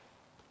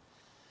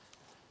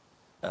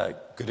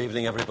Good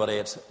evening, everybody.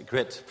 It's a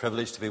great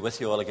privilege to be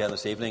with you all again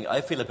this evening.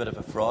 I feel a bit of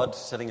a fraud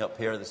sitting up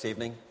here this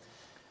evening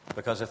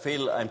because I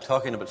feel I'm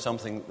talking about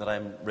something that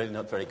I'm really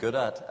not very good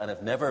at and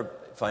I've never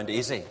found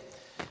easy.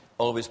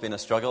 Always been a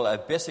struggle. I'm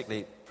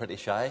basically pretty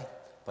shy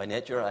by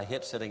nature. I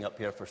hate sitting up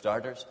here for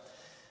starters.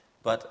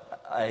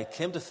 But I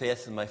came to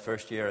faith in my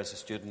first year as a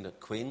student at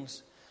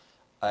Queen's.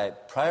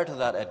 Prior to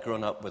that, I'd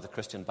grown up with a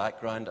Christian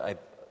background. I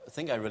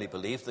think I really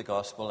believed the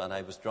gospel and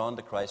I was drawn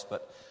to Christ,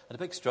 but I had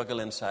a big struggle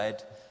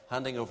inside.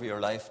 Handing over your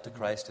life to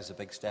Christ is a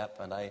big step,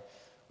 and I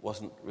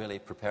wasn't really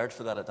prepared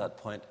for that at that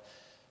point.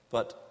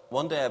 But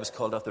one day I was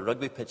called off the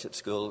rugby pitch at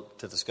school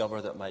to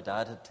discover that my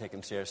dad had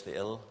taken seriously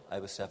ill. I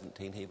was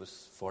 17, he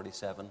was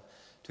 47.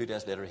 2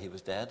 days later, he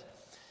was dead.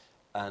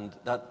 And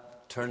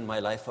that turned my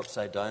life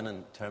upside down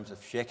in terms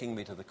of shaking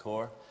me to the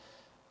core.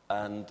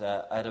 And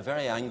I had a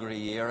very angry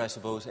year, I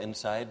suppose,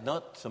 inside.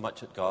 Not so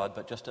much at God,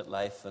 but just at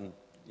life and,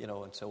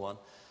 and so on.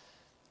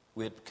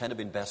 We had kind of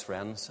been best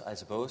friends, I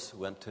suppose.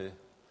 We went to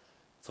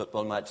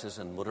football matches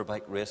and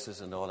motorbike races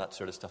and all that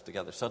sort of stuff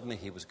together. Suddenly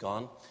he was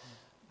gone.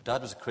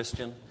 Dad was a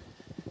Christian.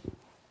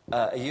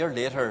 A year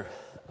later,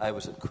 I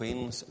was at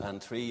Queen's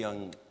and 3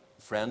 young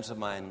friends of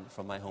mine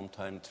from my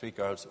hometown, 3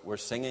 girls, were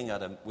singing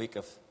at a week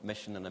of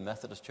mission in a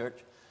Methodist church.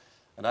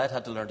 And I'd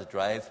had to learn to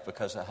drive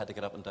because I had to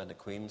get up and down to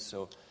Queen's.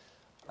 So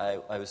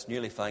I was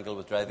newly fangled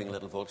with driving a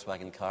little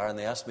Volkswagen car, and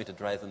they asked me to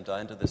drive them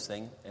down to this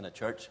thing in a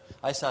church.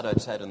 I sat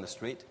outside on the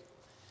street,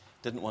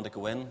 didn't want to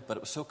go in, but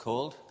it was so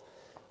cold.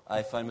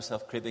 I found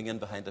myself creeping in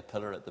behind a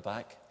pillar at the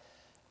back.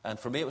 And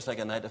for me, it was like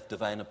a night of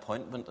divine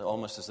appointment,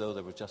 almost as though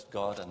there was just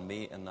God and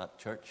me in that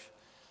church.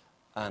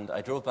 And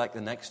I drove back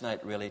the next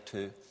night really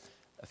to,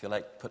 if you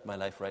like, put my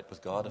life right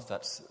with God, if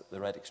that's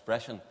the right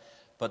expression.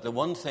 But the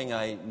one thing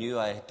I knew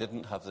I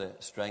didn't have the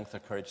strength or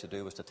courage to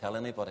do was to tell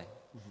anybody.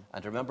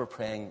 And I remember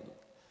praying,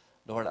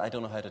 Lord, I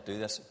don't know how to do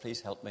this. Please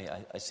help me.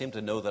 I seem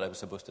to know that I was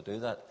supposed to do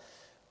that.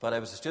 But I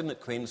was a student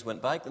at Queen's,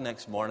 went back the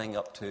next morning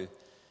up to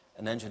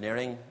an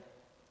engineering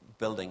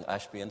building,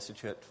 Ashby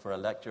Institute, for a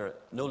lecture.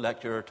 No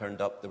lecturer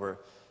turned up. There were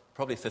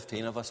probably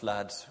 15 of us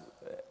lads.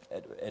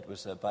 It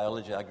was a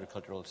biology,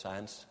 agricultural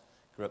science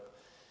group.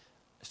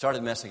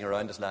 Started messing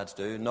around as lads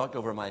do. Knocked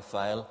over my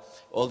file.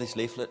 All these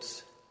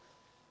leaflets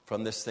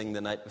from this thing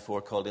the night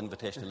before called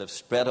Invitation to Live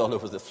spread all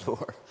over the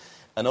floor.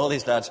 And all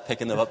these lads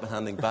picking them up and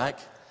handing back.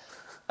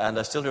 And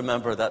I still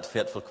remember that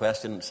fateful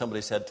question.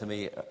 Somebody said to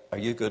me, "Are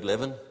you good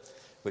living?"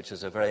 Which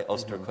is a very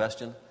Ulster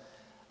question.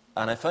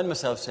 And I found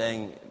myself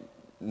saying,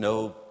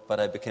 "No, but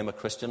I became a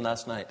Christian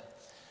last night."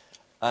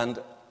 And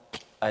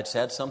I'd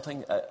said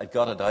something, I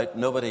got it out.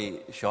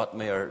 Nobody shot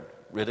me or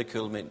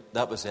ridiculed me.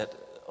 That was it.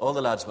 All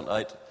the lads went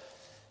out.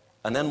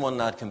 And then one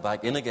lad came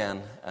back in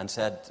again and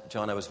said,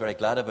 "John, I was very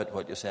glad about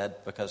what you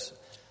said because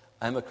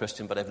I'm a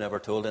Christian, but I've never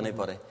told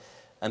anybody."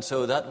 And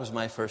so that was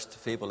my first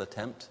feeble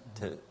attempt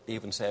to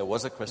even say I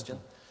was a Christian.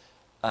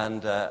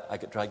 And I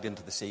got dragged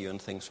into the CU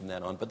and things from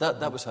then on. But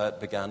that was how it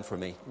began for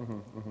me.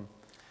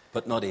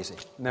 But not easy.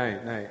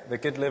 No. The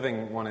good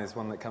living one is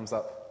one that comes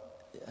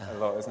up a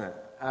lot, isn't it?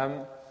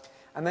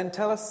 And then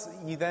tell us,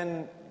 you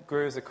then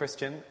grew as a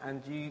Christian,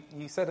 and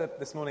you said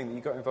this morning that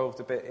you got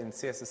involved a bit in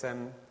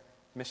CSSM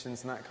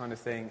missions and that kind of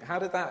thing. How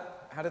did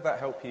that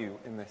help you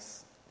in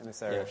this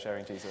area of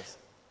sharing Jesus?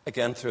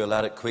 Again, through a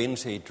lad at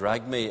Queen's, he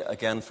dragged me,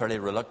 again, fairly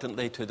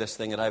reluctantly, to this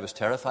thing that I was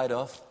terrified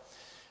of.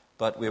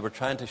 But we were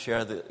trying to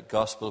share the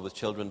gospel with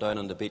children down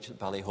on the beach at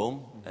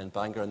Ballyholme in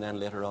Bangor and then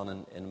later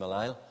on in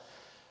Malile.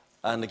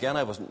 And again,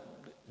 I wasn't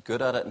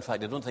good at it. In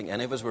fact, I don't think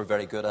any of us were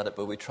very good at it,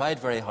 but we tried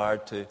very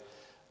hard to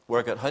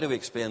work out how do we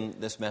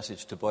explain this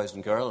message to boys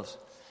and girls.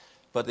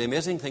 But the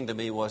amazing thing to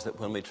me was that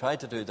when we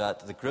tried to do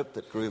that, the group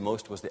that grew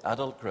most was the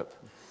adult group.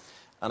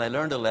 And I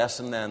learned a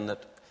lesson then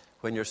that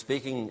when you're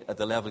speaking at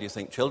the level you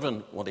think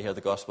children want to hear the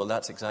gospel,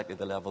 that's exactly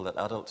the level that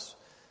adults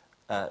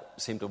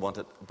seem to want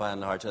it by and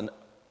large. And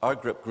our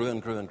group grew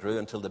and grew and grew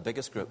until the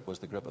biggest group was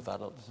the group of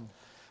adults.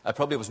 I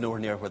probably was nowhere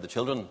near where the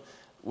children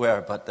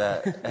were, but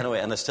anyway,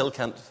 and I still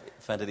can't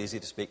find it easy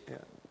to speak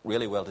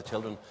really well to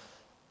children.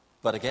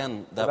 But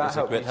again, that was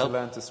a great help. To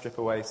learn to strip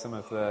away some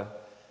of the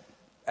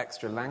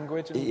extra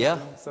language and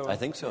so on? I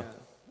think so.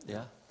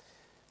 Yeah.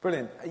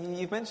 Brilliant.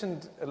 You've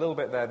mentioned a little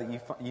bit there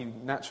that you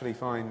naturally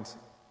find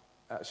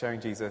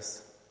sharing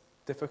Jesus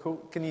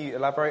difficult. Can you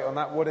elaborate on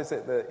that? What is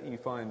it that you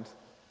find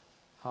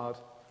hard?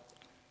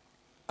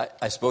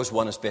 I suppose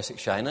one is basic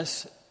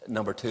shyness.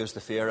 Number 2 is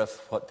the fear of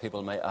what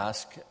people may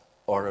ask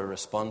or a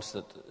response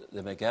that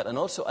they may get. And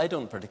also, I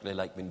don't particularly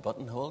like being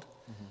buttonholed.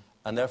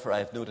 And therefore, I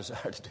have no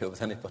desire to do it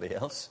with anybody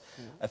else.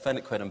 I find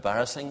it quite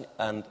embarrassing,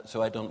 and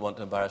so I don't want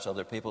to embarrass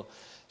other people.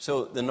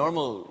 So the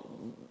normal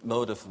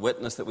mode of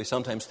witness that we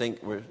sometimes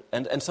think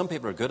and some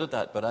people are good at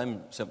that, but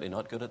I'm simply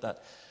not good at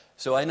that.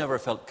 So I never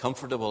felt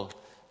comfortable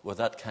with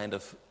that kind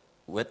of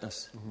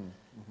witness.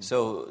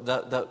 So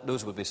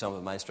those would be some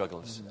of my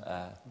struggles.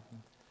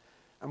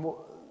 And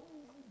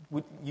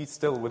you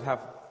still would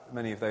have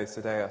many of those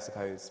today, I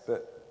suppose,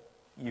 but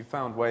you've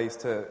found ways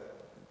to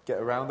get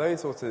around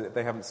those, or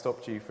they haven't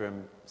stopped you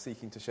from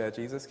seeking to share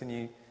Jesus? Can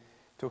you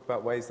talk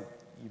about ways that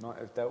you might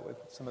have dealt with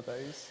some of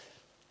those?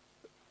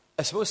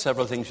 I suppose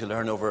several things you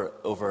learn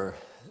over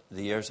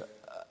the years.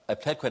 I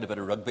played quite a bit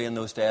of rugby in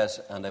those days,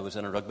 and I was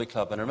in a rugby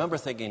club. And I remember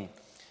thinking,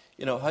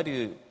 how do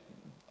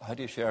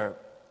you share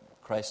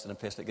Christ in a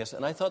place like this?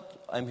 And I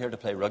thought, I'm here to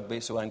play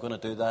rugby, so I'm going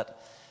to do that.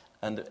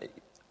 And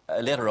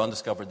I later on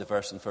discovered the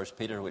verse in 1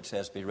 Peter which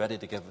says, be ready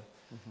to give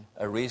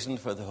a reason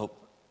for the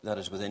hope that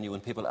is within you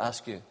when people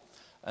ask you.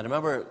 And I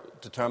remember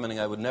determining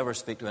I would never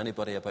speak to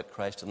anybody about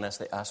Christ unless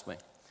they asked me.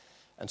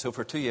 And so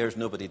for 2 years,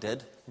 nobody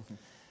did.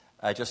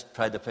 I just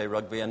tried to play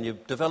rugby, and you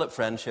develop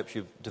friendships,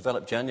 you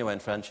develop genuine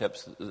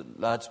friendships.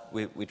 Lads,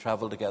 we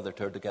travelled together,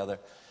 toured together.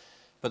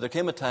 But there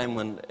came a time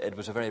when it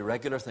was a very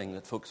regular thing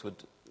that folks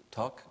would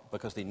talk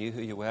because they knew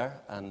who you were,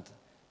 and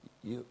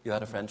you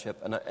had a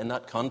friendship. And in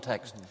that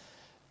context,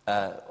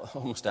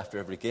 almost after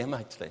every game,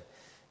 actually,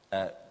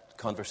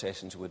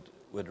 conversations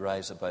would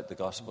rise about the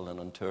gospel and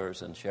on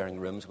tours and sharing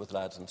rooms with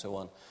lads and so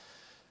on.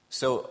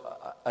 So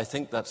I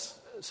think that's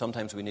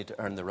sometimes we need to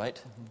earn the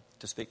right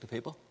to speak to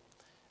people.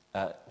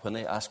 When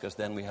they ask us,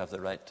 then we have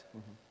the right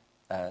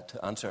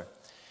to answer.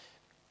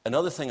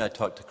 Another thing, I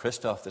talked to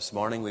Christoph this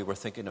morning. We were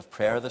thinking of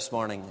prayer this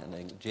morning,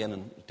 and Jane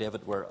and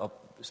David were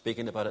up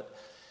speaking about it.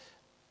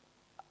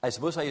 I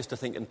suppose I used to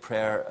think of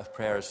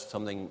prayer as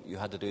something you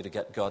had to do to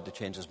get God to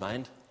change his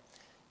mind.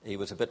 He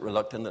was a bit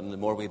reluctant, and the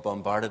more we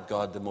bombarded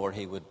God, the more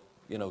he would,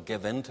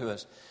 give in to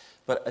us.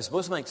 But I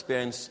suppose my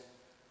experience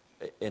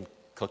in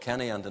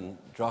Kilkenny and in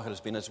Drogheda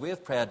has been, as we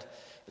have prayed,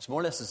 it's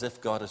more or less as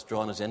if God has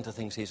drawn us into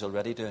things he's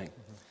already doing.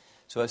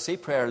 So I see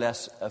prayer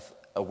less of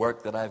a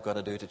work that I've got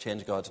to do to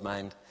change God's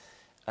mind,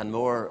 and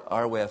more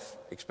our way of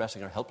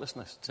expressing our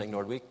helplessness, saying,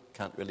 Lord, we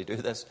can't really do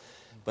this.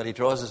 But he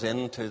draws us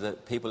into the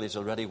people he's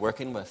already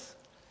working with.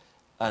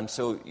 And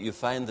so you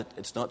find that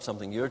it's not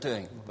something you're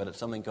doing, but it's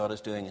something God is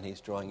doing, and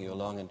he's drawing you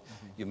along. And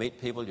you meet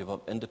people, you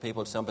bump into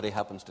people, somebody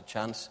happens to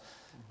chance,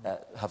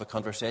 have a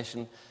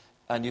conversation,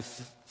 and you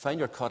find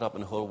you're caught up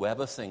in a whole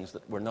web of things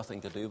that were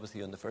nothing to do with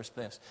you in the first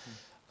place.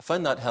 I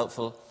find that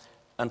helpful.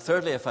 And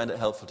thirdly, I find it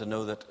helpful to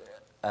know that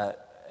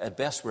at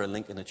best we're a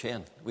link in a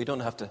chain. We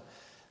don't have to,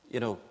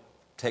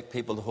 take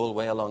people the whole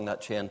way along that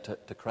chain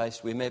to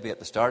Christ. We may be at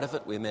the start of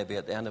it, we may be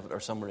at the end of it,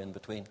 or somewhere in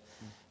between.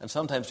 And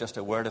sometimes just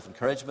a word of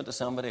encouragement to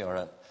somebody or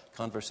a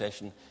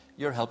conversation,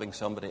 you're helping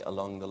somebody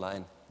along the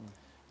line.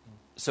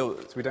 So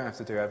we don't have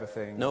to do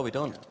everything. No, we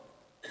don't.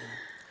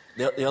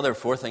 The other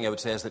fourth thing I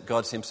would say is that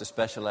God seems to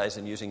specialize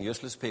in using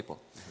useless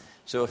people.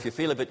 So if you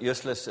feel a bit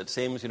useless, it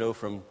seems,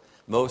 from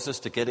Moses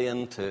to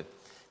Gideon to,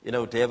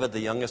 David,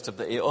 the youngest of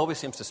he always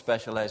seems to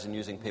specialize in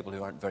using people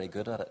who aren't very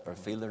good at it or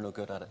feel they're no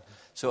good at it.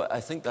 So I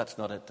think that's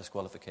not a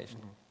disqualification.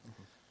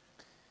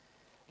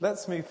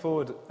 Let's move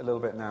forward a little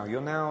bit now.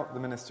 You're now the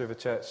minister of a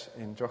church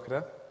in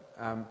Drogheda.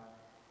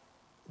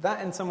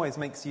 That in some ways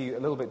makes you a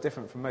little bit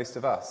different from most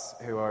of us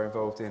who are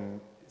involved in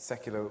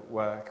secular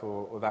work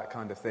or that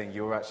kind of thing.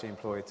 You're actually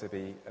employed to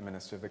be a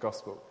minister of the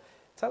gospel.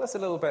 Tell us a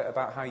little bit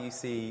about how you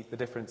see the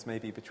difference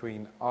maybe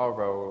between our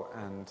role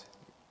and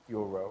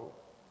your role,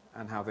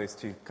 and how those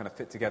two kind of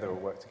fit together or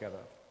work together.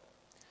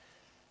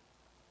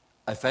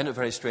 I find it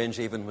very strange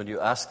even when you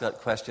ask that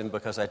question,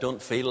 because I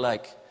don't feel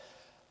like...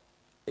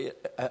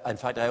 In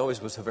fact, I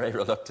always was a very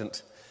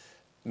reluctant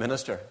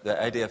minister.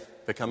 The idea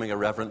of becoming a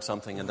reverend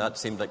something, and that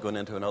seemed like going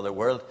into another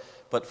world.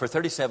 But for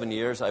 37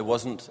 years, I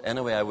wasn't.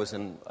 Anyway, I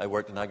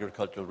worked in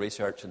agricultural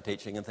research and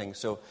teaching and things.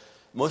 So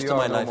most of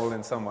my life... normal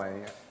in some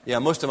way. Yeah,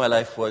 most of my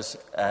life was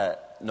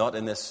not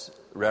in this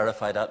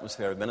rarefied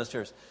atmosphere of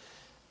ministers.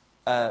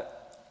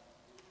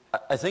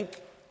 I think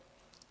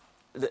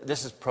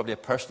this is probably a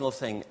personal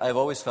thing. I've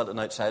always felt an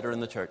outsider in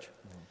the church.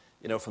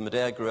 From the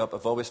day I grew up,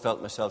 I've always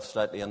felt myself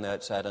slightly on the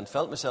outside, and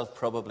felt myself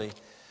probably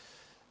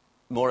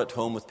more at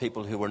home with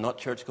people who were not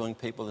church-going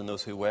people than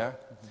those who were.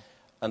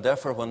 And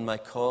therefore, when my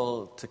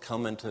call to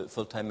come into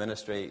full-time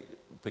ministry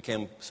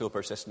became so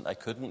persistent, I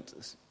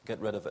couldn't get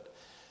rid of it.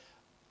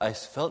 I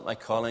felt my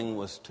calling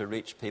was to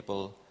reach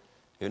people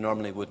who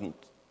normally wouldn't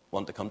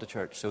want to come to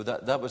church. So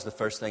that was the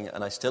first thing,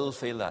 and I still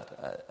feel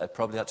that.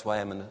 Probably that's why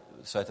I'm in the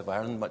south of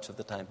Ireland much of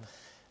the time.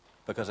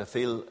 Because I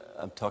feel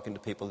I'm talking to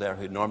people there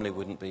who normally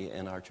wouldn't be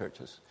in our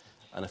churches.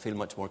 And I feel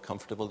much more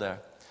comfortable there.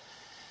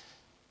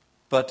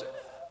 But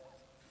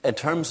in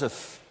terms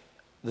of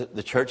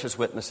the church's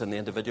witness and the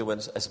individual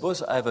witness, I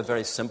suppose I have a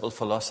very simple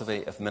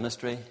philosophy of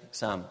ministry,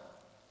 Sam.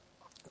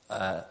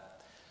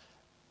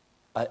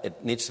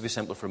 It needs to be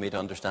simple for me to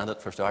understand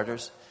it, for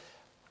starters.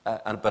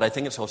 But I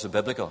think it's also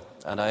biblical.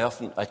 And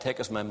I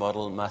take as my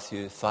model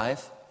Matthew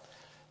 5.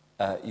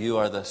 You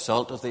are the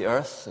salt of the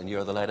earth, and you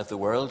are the light of the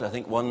world. I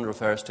think one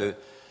refers to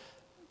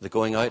the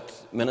going out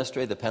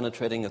ministry, the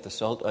penetrating of the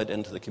salt out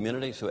into the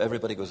community, so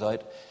everybody goes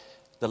out.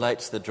 The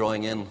light's the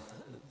drawing in.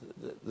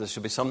 There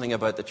should be something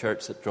about the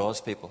church that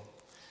draws people.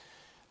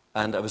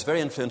 And I was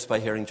very influenced by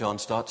hearing John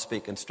Stott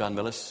speak in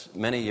Stranmillis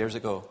many years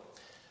ago.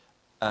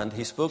 And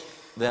he spoke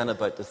then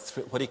about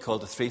what he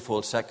called the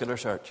threefold secular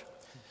search.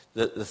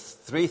 The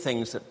three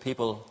things that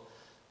people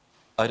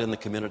out in the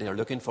community are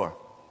looking for.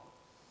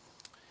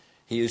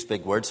 He used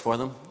big words for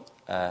them.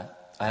 I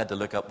had to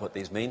look up what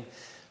these mean.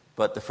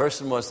 But the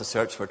first one was the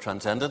search for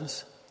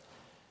transcendence,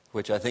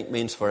 which I think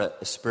means for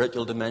a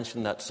spiritual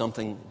dimension, that's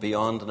something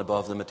beyond and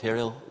above the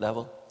material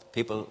level.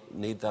 People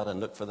need that and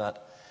look for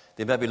that.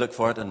 They maybe look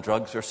for it in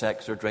drugs or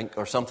sex or drink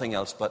or something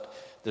else, but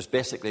there's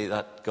basically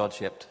that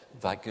God-shaped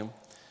vacuum.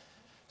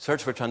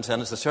 Search for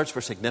transcendence, the search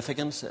for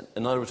significance.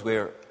 In other words,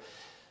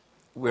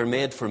 we're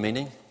made for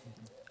meaning.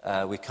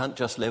 We can't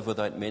just live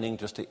without meaning,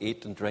 just to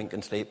eat and drink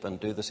and sleep and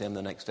do the same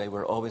the next day.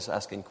 We're always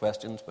asking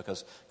questions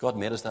because God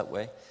made us that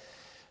way.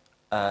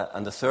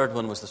 And the third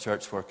one was the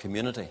search for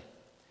community,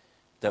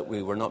 that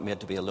we were not made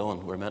to be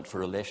alone. We're meant for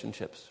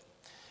relationships.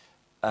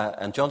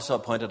 And John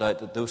Stott pointed out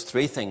that those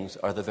three things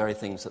are the very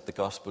things that the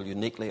gospel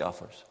uniquely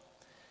offers.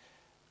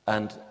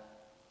 And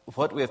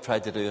what we have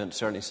tried to do, and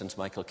certainly since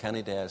Michael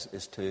Kenny days,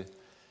 is to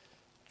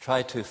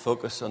try to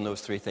focus on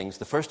those three things.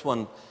 The first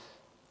one,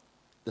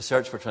 the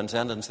search for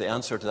transcendence, the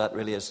answer to that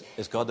really is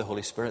God the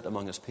Holy Spirit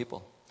among his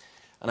people.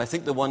 And I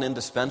think the one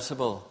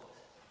indispensable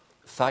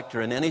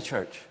factor in any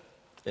church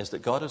is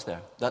that God is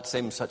there. That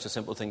seems such a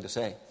simple thing to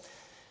say.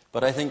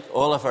 But I think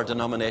all of our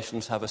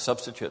denominations have a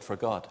substitute for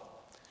God.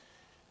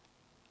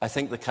 I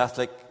think the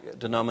Catholic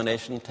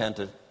denomination tend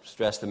to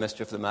stress the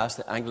mystery of the Mass.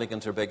 The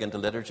Anglicans are big into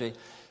liturgy.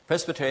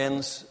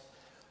 Presbyterians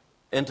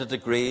into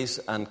degrees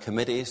and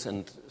committees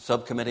and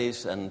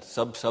subcommittees and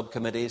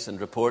sub-subcommittees and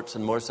reports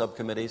and more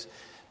subcommittees.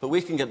 But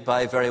we can get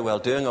by very well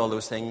doing all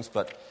those things,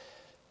 but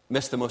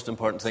miss the most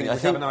important thing. So you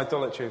have an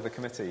idolatry of the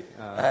committee.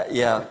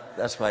 Yeah,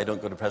 that's why I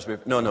don't go to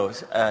Presbytery. No.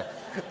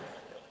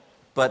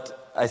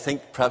 But I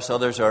think perhaps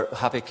others are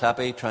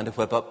happy-clappy, trying to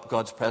whip up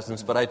God's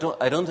presence. But I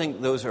don't think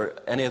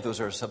any of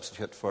those are a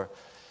substitute for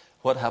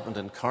what happened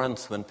in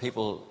Corinth when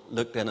people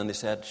looked in and they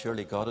said,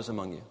 surely God is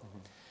among you. Mm-hmm.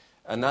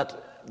 And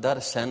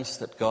that sense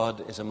that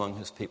God is among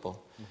his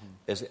people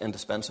is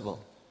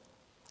indispensable.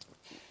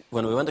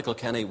 When we went to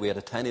Kilkenny, we had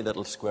a tiny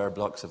little square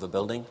blocks of a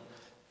building,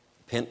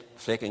 paint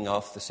flaking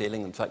off the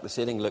ceiling. In fact, the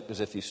ceiling looked as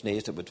if you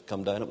sneezed, it would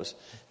come down. It was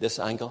this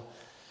angle.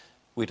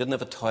 We didn't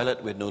have a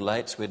toilet. We had no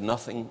lights. We had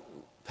nothing.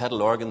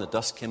 Pedal organ, the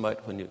dust came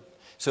out when you...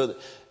 So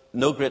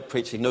no great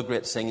preaching, no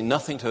great singing,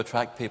 nothing to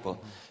attract people.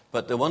 Mm-hmm.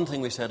 But the one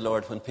thing we said,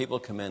 Lord, when people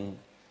come in,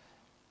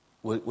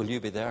 will you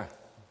be there?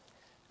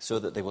 So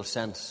that they will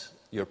sense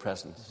your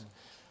presence. Mm-hmm.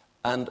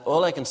 And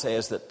all I can say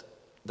is that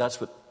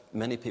that's what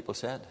many people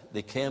said.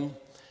 They came,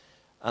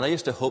 and I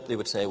used to hope they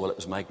would say, well, it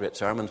was my great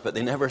sermons, but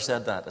they never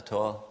said that at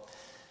all.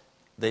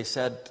 They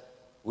said,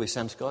 we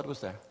sensed God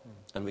was there,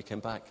 and we came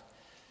back.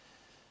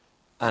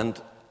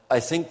 And I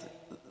think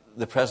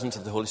the presence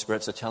of the Holy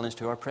Spirit is a challenge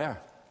to our prayer.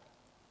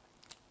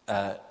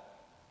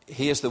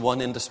 He is the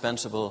one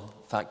indispensable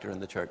factor in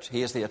the church.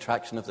 He is the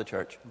attraction of the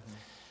church. Mm-hmm.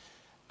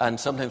 And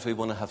sometimes we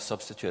want to have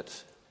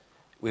substitutes.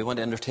 We want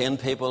to entertain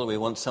people. We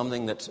want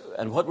something that's...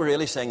 And what we're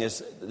really saying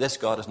is, this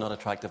God is not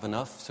attractive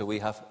enough, so we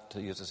have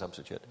to use a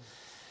substitute.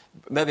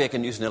 Maybe I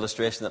can use an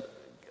illustration that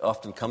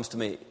often comes to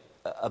me.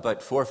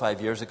 About 4 or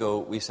 5 years ago,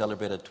 we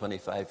celebrated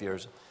 25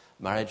 years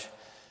marriage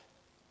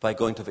by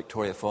going to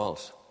Victoria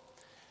Falls.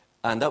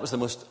 And that was the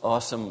most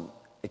awesome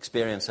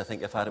experience I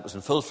think I've had. It was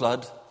in full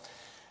flood.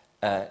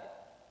 I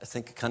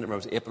can't remember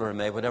if it was April or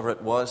May, whatever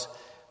it was.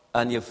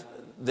 And you've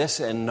this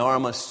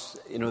enormous,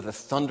 the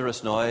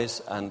thunderous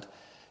noise, and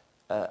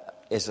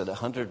is it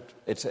 100?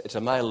 It's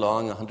a mile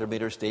long, 100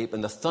 meters deep,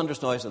 and the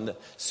thunderous noise and the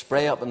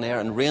spray up in the air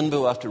and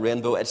rainbow after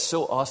rainbow. It's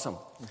so awesome.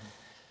 Mm-hmm.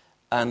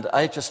 And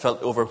I just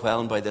felt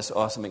overwhelmed by this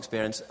awesome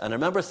experience. And I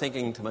remember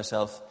thinking to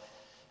myself,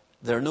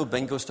 there are no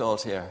bingo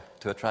stalls here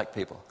to attract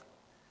people,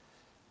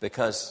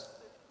 because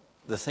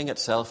the thing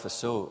itself is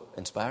so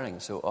inspiring,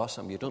 so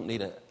awesome. You don't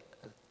need a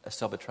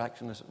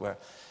sub-attraction, as it were.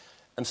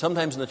 And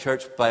sometimes in the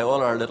church, by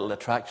all our little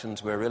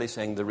attractions, we're really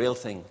saying the real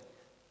thing,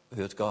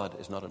 who is God,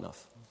 is not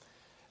enough.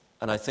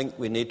 And I think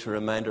we need to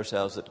remind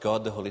ourselves that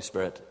God, the Holy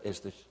Spirit,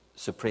 is the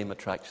supreme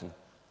attraction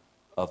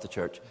of the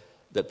church.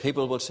 That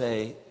people will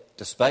say,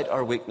 despite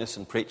our weakness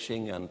in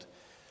preaching and,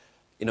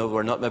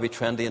 we're not maybe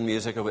trendy in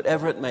music or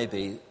whatever it may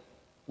be,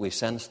 we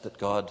sense that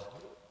God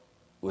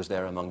was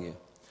there among you.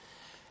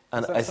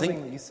 And I think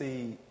something that you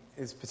see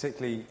is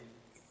particularly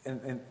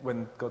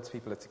when God's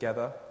people are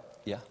together.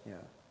 Yeah.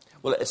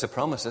 Well, it's a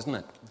promise, isn't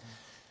it? Mm-hmm.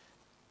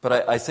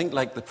 But I think,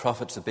 like the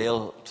prophets of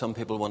Baal, some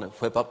people want to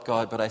whip up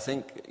God. But I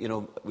think,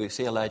 we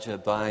see Elijah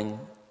bowing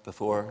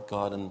before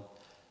God, and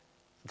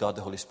God,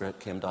 the Holy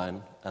Spirit, came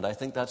down. And I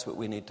think that's what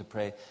we need to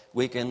pray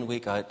week in,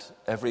 week out,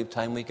 every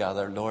time we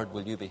gather. Lord,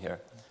 will you be here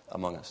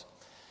among us?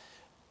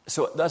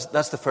 So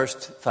that's the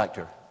first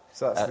factor.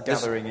 So that's the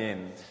gathering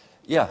in.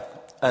 Yeah,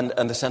 and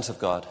the sense of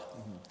God.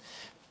 Mm-hmm.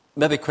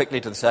 Maybe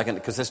quickly to the second,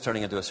 because this is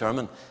turning into a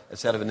sermon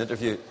instead of an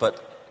interview.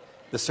 But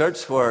the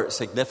search for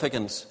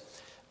significance.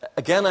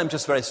 Again, I'm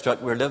just very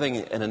struck. We're living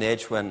in an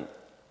age when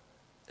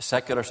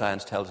secular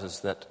science tells us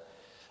that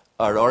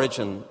our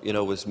origin,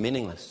 was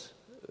meaningless.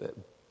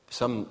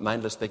 Some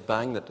mindless Big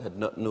Bang that had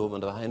no one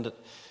behind it.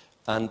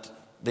 And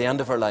the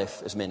end of our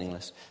life is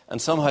meaningless.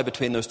 And somehow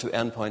between those two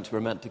endpoints, we're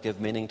meant to give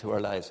meaning to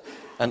our lives.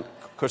 And,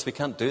 of course, we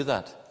can't do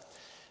that.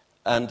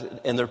 And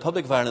in the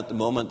Republic of Ireland at the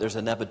moment, there's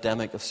an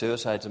epidemic of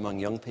suicides among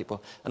young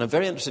people. And I'm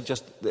very interested,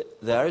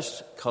 the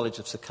Irish College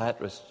of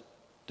Psychiatrists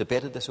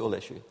debated this whole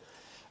issue.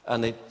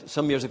 And they,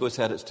 some years ago,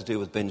 said it's to do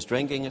with binge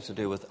drinking, it's to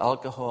do with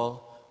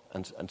alcohol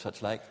and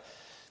such like.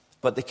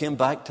 But they came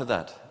back to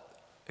that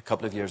a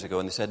couple of years ago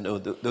and they said, no,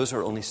 those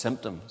are only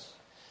symptoms.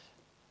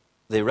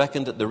 They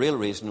reckoned that the real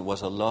reason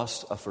was a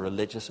loss of a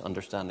religious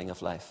understanding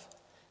of life.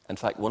 In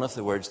fact, one of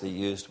the words they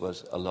used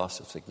was a loss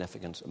of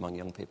significance among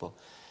young people.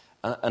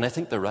 And I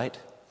think they're right.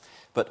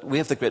 But we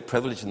have the great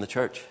privilege in the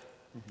church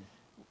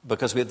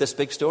because we have this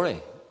big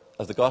story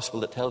of the gospel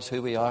that tells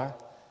who we are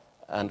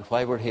and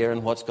why we're here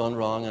and what's gone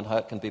wrong and how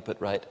it can be put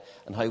right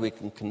and how we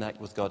can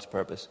connect with God's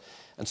purpose.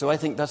 And so I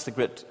think that's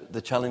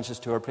the challenges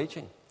to our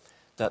preaching,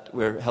 that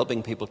we're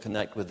helping people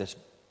connect with this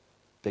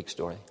big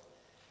story.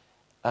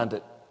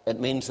 And it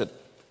means that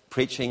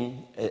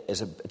preaching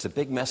it's a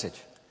big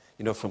message,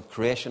 from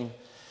creation.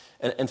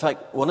 In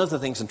fact, one of the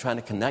things in trying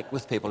to connect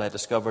with people, I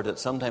discovered that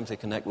sometimes they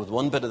connect with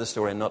one bit of the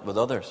story and not with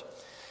others.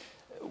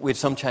 We had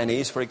some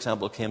Chinese, for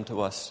example, came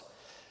to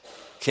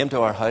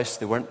our house.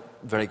 They weren't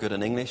very good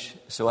in English,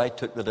 so I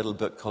took the little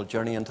book called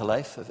Journey into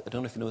Life. I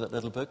don't know if you know that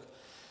little book.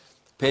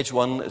 Page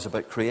 1 is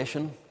about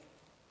creation.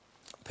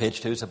 Page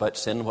 2 is about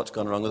sin, what's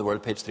gone wrong with the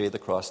world. Page 3, the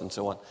cross, and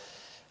so on.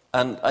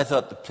 And I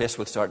thought the place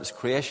would start as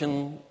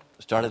creation.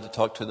 Started to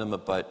talk to them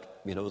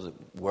about, the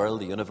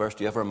world, the universe.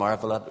 Do you ever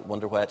marvel at it,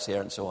 wonder why it's here,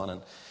 and so on.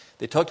 And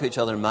they talked to each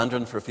other in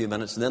Mandarin for a few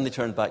minutes, and then they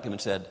turned back to him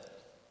and said,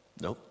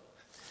 no.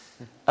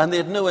 And they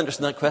had no interest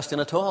in that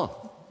question at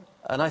all.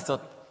 And I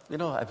thought,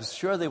 I was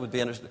sure they would be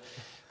interested.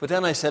 But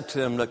then I said to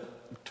them,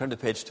 look, turn to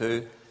page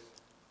 2.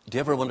 Do you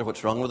ever wonder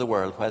what's wrong with the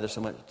world, why there's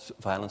so much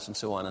violence and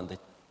so on? And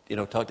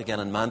they, talked again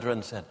in Mandarin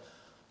and said,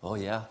 oh,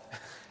 yeah.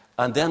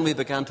 And then we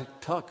began to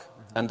talk.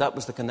 And that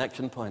was the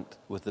connection point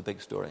with the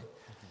big story.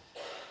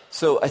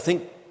 So I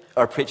think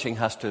our preaching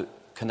has to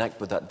connect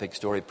with that big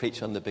story,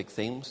 preach on the big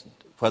themes,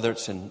 whether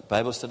it's in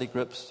Bible study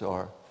groups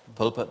or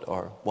pulpit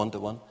or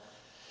one-to-one.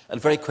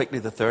 And very quickly,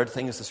 the third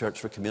thing is the search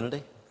for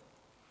community.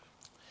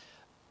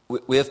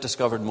 We have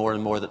discovered more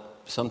and more that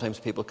sometimes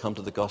people come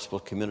to the gospel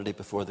community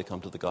before they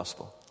come to the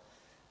gospel.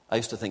 I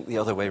used to think the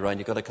other way around,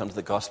 you've got to come to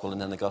the gospel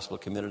and then the gospel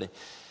community.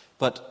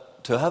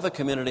 But to have a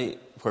community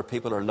where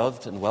people are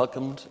loved and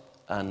welcomed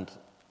and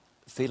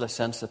feel a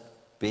sense of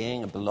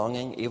being and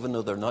belonging, even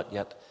though they're not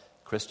yet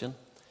Christian,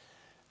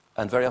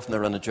 and very often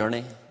they're on a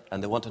journey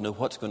and they want to know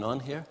what's going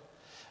on here.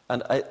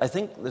 And I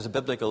think there's a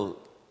biblical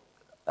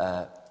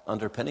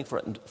underpinning for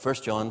it. In 1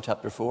 John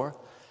chapter 4,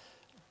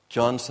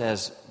 John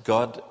says,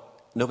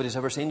 nobody's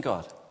ever seen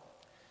God.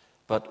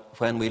 But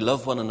when we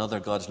love one another,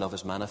 God's love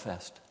is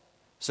manifest.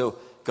 So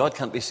God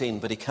can't be seen,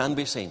 but he can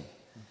be seen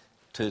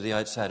to the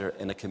outsider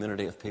in a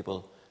community of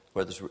people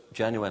where there's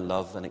genuine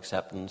love and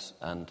acceptance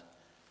and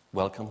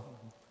welcome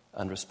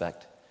and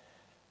respect.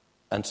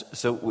 And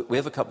so we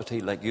have a cup of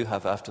tea like you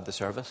have after the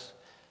service,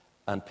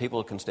 and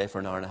people can stay for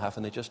an hour and a half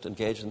and they just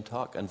engage and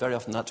talk. And very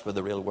often that's where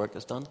the real work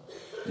is done.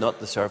 Not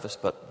the service,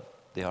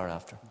 but the hour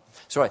after.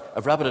 Sorry,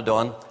 I've rabbited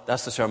on.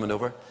 That's the sermon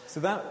over.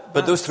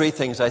 But those three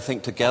things, I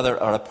think,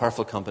 together are a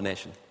powerful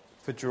combination.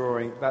 For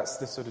drawing, that's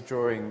the sort of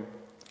drawing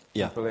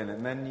people in.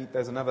 And then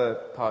there's another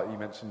part you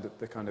mentioned,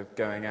 the kind of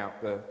going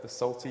out, the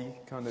salty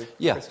kind of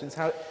Christians.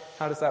 How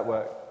does that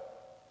work?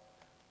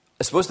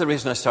 I suppose the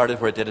reason I started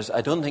where I did is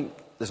I don't think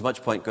there's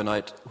much point going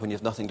out when you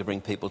have nothing to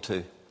bring people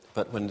to.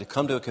 But when they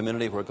come to a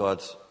community where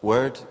God's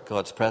word,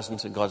 God's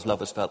presence and God's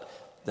love is felt,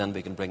 then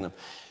we can bring them.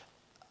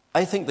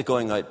 I think the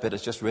going out bit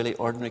is just really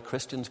ordinary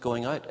Christians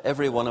going out.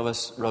 Every one of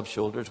us rubs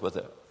shoulders with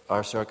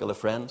our circle of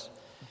friends.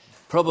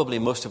 Probably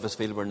most of us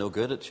feel we're no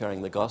good at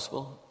sharing the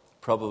gospel.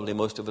 Probably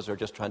most of us are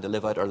just trying to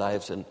live out our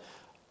lives in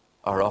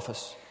our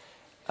office.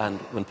 And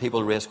when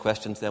people raise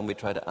questions, then we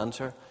try to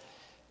answer.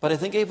 But I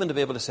think even to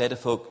be able to say to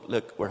folk,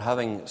 look, we're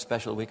having a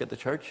special week at the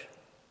church.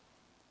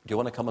 Do you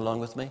want to come along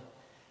with me?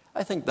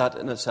 I think that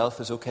in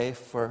itself is okay.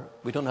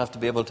 We don't have to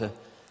be able to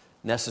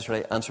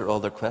necessarily answer all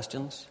their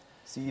questions.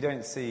 So you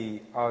don't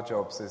see our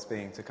jobs as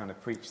being to kind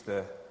of preach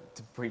the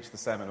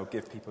sermon or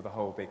give people the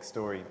whole big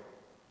story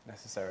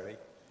necessarily?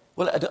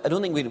 Well, I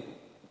don't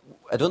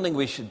think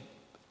we should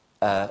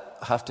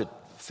have to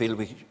feel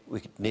we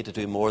need to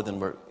do more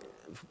than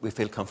we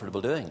feel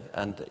comfortable doing.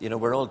 And,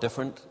 we're all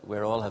different. We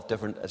all have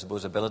different, I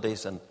suppose,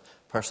 abilities and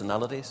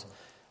personalities.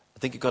 I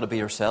think you've got to be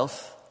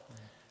yourself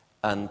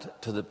and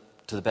to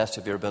the best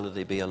of your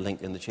ability be a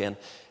link in the chain.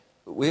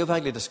 We have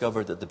actually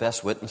discovered that the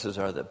best witnesses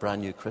are the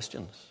brand new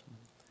Christians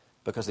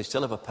because they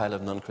still have a pile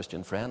of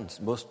non-Christian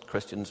friends. Most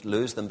Christians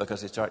lose them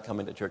because they start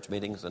coming to church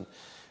meetings and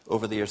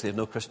over the years they have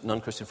no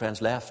non-Christian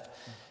friends left.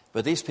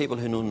 But these people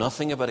who know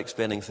nothing about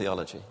explaining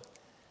theology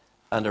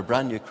and are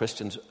brand new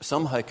Christians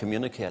somehow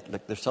communicate,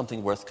 like there's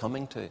something worth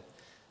coming to,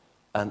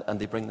 and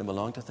they bring them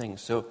along to things.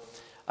 So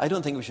I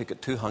don't think we should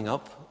get too hung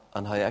up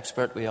on how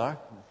expert we are.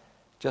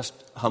 Just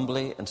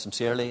humbly and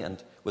sincerely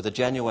and with a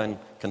genuine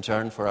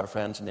concern for our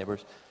friends and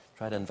neighbours,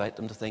 try to invite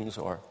them to things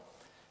or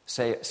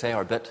say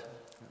our bit,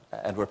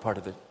 and we're part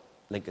of a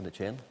link in the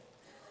chain.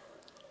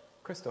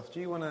 Christoph, do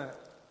you want to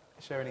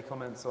share any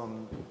comments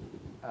on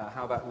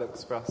how that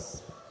looks for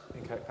us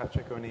in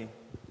Kirkpatrick, or any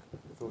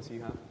thoughts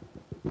you have?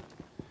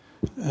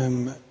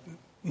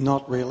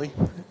 Not really,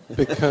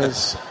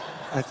 because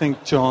I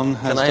think John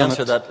has Can I done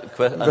answer it that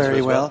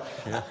very well.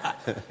 Yeah.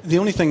 The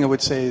only thing I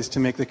would say is to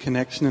make the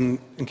connection,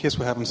 in case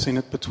we haven't seen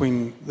it,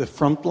 between the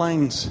front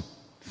lines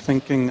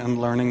thinking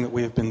and learning that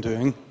we have been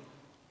doing.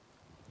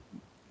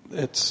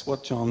 It's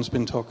what John's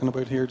been talking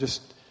about here,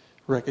 just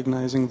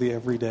recognising the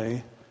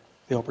everyday,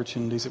 the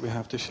opportunities that we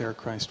have to share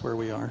Christ where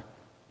we are.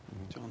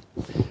 John?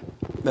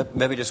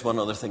 Maybe just one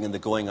other thing in the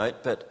going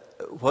out bit.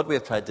 What we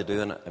have tried to do,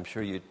 and I'm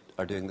sure you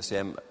are doing the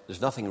same, there's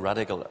nothing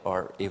radical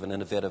or even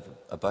innovative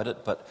about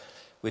it, but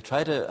we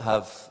try to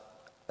have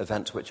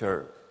events which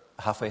are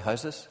halfway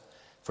houses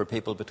for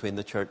people between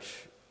the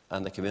church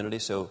and the community.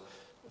 So,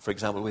 for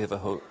example, we have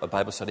a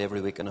Bible study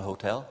every week in a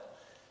hotel,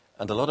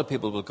 and a lot of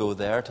people will go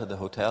there to the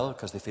hotel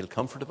because they feel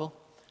comfortable,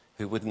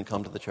 who wouldn't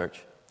come to the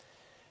church.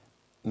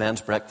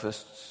 Men's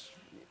breakfasts,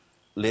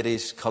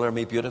 ladies' Colour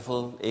Me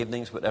Beautiful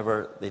evenings,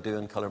 whatever they do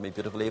in Colour Me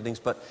Beautiful evenings.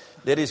 But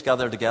ladies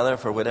gather together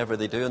for whatever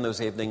they do in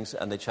those evenings,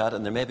 and they chat,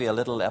 and there may be a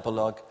little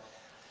epilogue.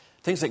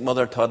 Things like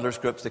mother toddlers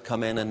groups that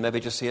come in and maybe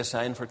just see a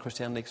sign for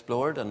Christianity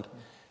Explored and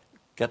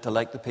get to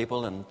like the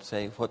people and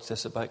say, what's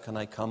this about, can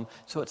I come?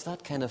 So it's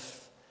that kind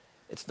of,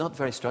 it's not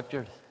very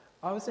structured.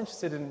 I was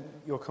interested in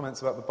your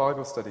comments about the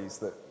Bible studies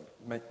that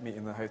meet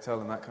in the hotel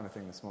and that kind of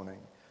thing this morning.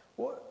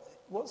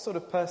 What sort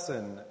of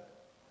person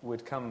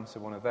would come to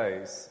one of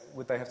those?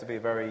 Would they have to be a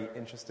very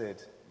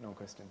interested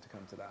non-Christian to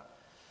come to that?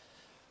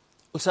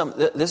 Well, Sam,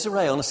 this is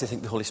where I honestly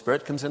think the Holy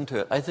Spirit comes into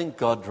it. I think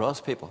God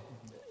draws people.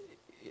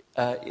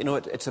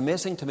 It's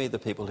amazing to me the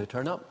people who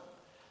turn up.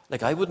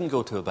 Like, I wouldn't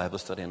go to a Bible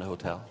study in a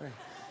hotel.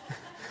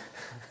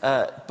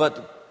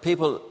 But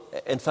people,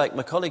 in fact,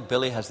 my colleague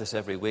Billy has this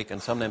every week,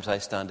 and sometimes I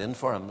stand in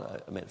for him.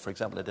 I mean, for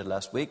example, I did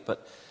last week,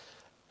 but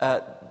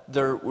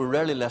there were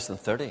rarely less than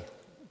 30,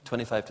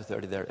 25 to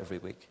 30 there every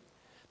week.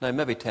 Now,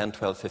 maybe 10,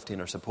 12,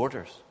 15 are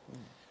supporters,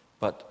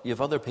 but you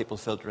have other people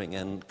filtering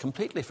in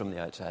completely from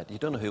the outside. You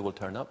don't know who will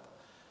turn up.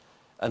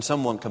 And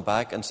some won't come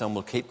back, and some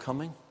will keep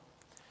coming.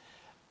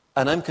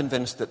 And I'm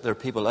convinced that there are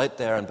people out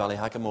there in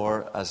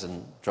Ballyhackamore, as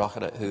in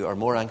Drogheda, who are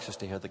more anxious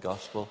to hear the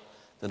gospel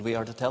than we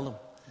are to tell them.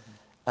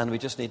 And we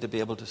just need to be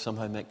able to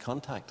somehow make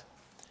contact.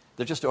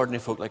 They're just ordinary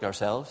folk like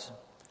ourselves,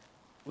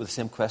 with the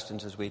same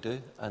questions as we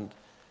do, and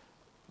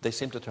they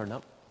seem to turn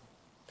up.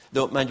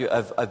 Though, mind you,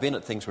 I've been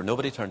at things where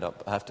nobody turned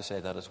up, I have to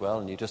say that as well,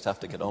 and you just have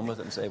to get on with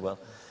it and say, well,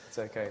 it's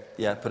okay.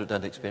 Yeah, put it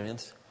down to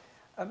experience.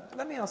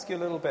 Let me ask you a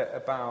little bit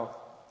about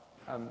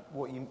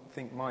what you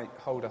think might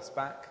hold us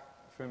back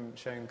from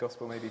sharing the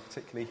gospel, maybe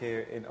particularly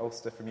here in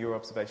Ulster, from your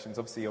observations.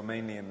 Obviously, you're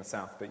mainly in the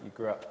south, but you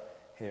grew up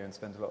here and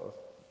spent a lot of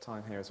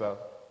time here as well.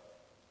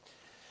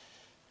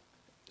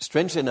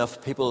 Strangely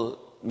enough, people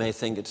may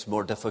think it's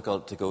more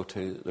difficult to go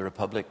to the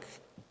Republic,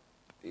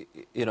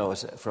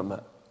 from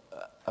a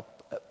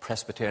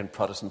Presbyterian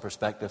Protestant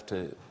perspective,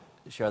 to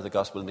share the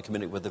gospel in the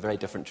community with a very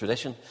different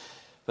tradition.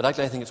 But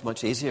actually I think it's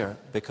much easier,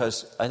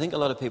 because I think a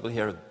lot of people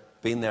here have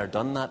been there,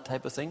 done that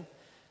type of thing.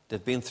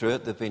 They've been through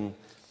it. They've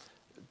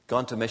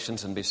gone to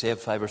missions and been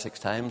saved 5 or 6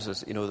 times,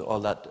 as all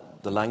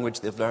that, the language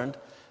they've learned.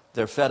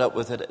 They're fed up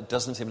with it. It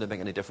doesn't seem to make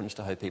any difference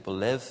to how people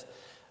live,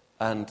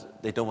 and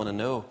they don't want to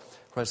know.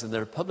 Whereas in the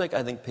Republic,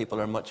 I think people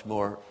are much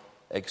more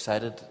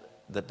excited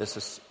that this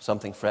is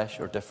something fresh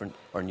or different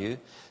or new.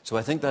 So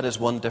I think that is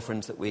one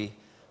difference that we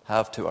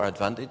have to our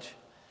advantage.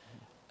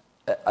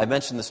 I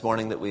mentioned this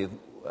morning that we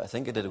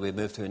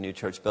moved to a new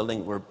church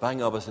building. We're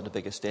bang opposite a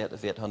big estate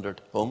of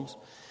 800 homes.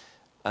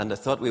 And I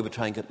thought we would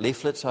try and get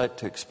leaflets out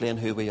to explain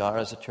who we are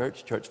as a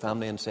church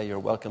family, and say you're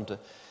welcome to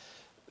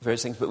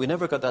various things. But we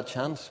never got that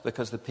chance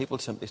because the people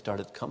simply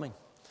started coming.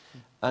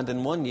 And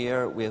in 1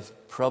 year, we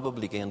have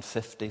probably gained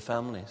 50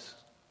 families.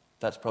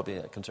 That's probably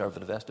a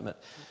conservative estimate.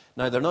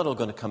 Now, they're not all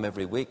going to come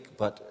every week,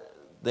 but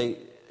they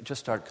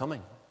just start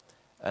coming.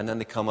 And then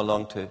they come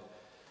along to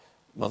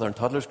Mother and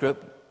Toddlers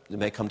Group. They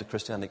may come to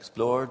Christianity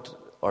Explored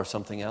or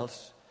something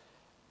else.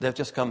 They've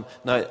just come.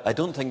 Now, I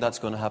don't think that's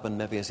going to happen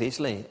maybe as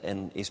easily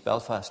in East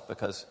Belfast,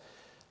 because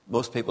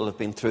most people have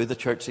been through the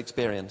church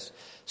experience.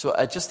 So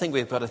I just think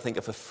we've got to think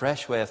of a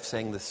fresh way of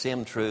saying the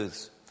same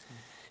truths.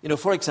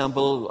 For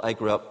example, I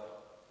grew up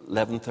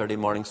 11:30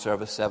 morning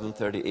service,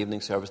 7:30 evening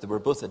service. They were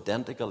both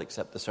identical,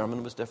 except the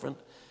sermon was different.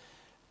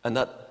 And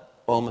that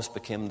almost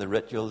became the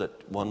ritual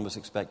that one was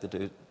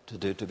expected to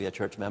do to be a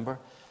church member.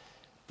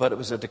 But it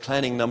was a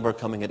declining number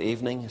coming at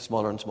evening, a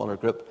smaller and smaller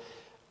group.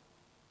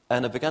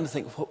 And I began to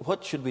think,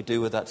 what should we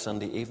do with that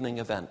Sunday evening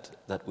event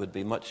that would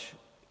be much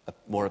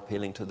more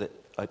appealing to the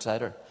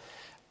outsider?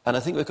 And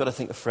I think we've got to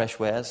think of fresh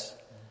ways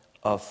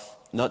of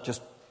not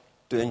just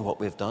doing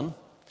what we've done.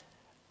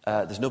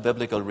 There's no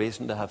biblical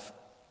reason to have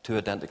 2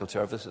 identical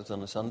services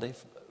on a Sunday,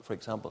 for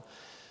example.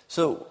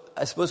 So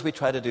I suppose we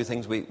try to do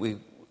things. We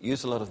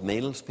use a lot of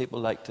meals.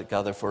 People like to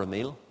gather for a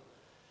meal.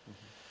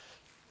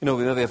 We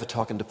maybe have a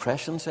talk on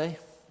depression, say.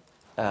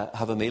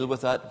 Have a meal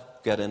with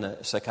that. Get in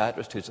a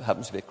psychiatrist who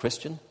happens to be a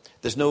Christian.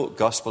 There's no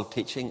gospel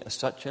teaching as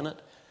such in it,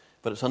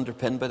 but it's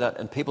underpinned by that.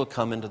 And people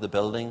come into the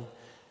building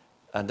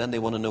and then they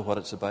want to know what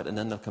it's about, and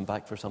then they'll come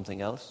back for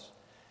something else.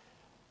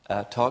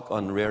 Talk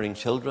on rearing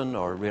children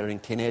or rearing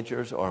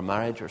teenagers or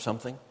marriage or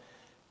something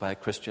by a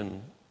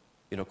Christian,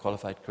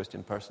 qualified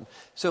Christian person.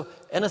 So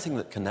anything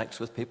that connects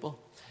with people.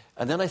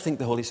 And then I think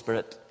the Holy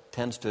Spirit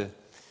tends to,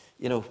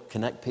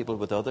 connect people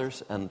with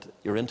others, and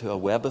you're into a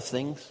web of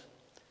things.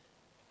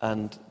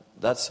 And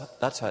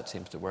that's how it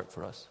seems to work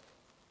for us.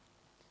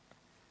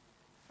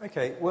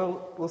 Okay,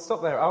 well, we'll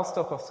stop there. I'll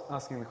stop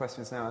asking the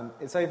questions now, and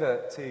it's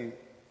over to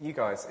you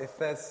guys. If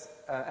there's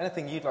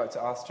anything you'd like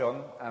to ask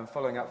John,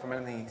 following up from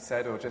anything he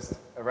said, or just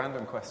a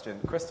random question,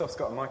 Christoph's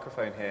got a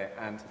microphone here,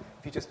 and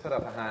if you just put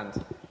up a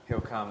hand, he'll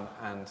come,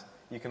 and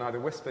you can either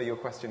whisper your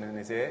question in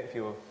his ear if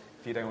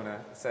you don't want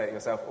to say it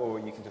yourself, or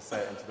you can just say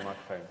it into the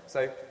microphone.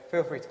 So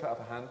feel free to put up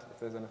a hand if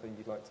there's anything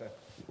you'd like to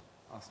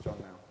ask John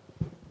now.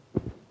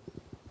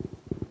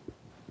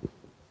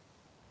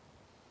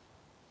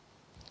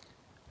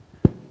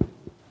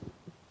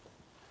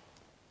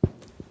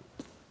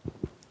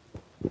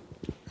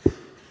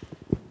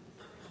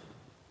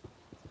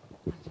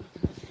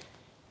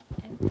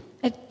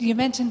 You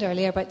mentioned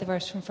earlier about the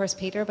verse from 1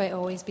 Peter about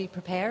always be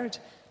prepared.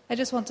 I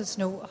just wanted to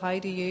know, how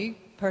do you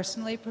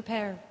personally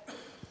prepare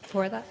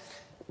for that?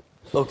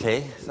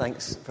 Okay,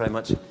 thanks very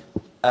much.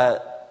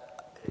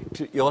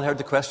 You all heard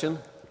the question?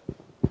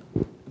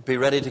 Be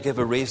ready to give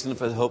a reason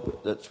for the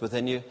hope that's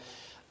within you.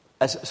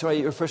 Sorry,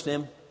 your first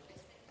name?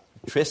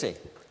 Tracy.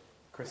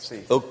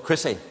 Chrissy. Oh,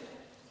 Chrissy.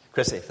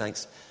 Chrissy,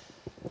 thanks.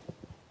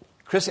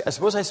 Chrissy, I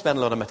suppose I spend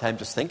a lot of my time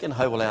just thinking,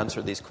 how will I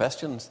answer these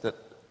questions that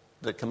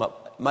come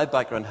up? My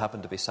background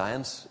happened to be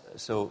science,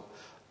 so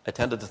I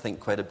tended to think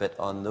quite a bit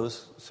on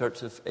those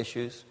sorts of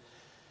issues.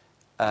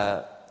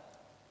 I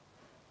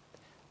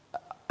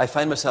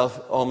find myself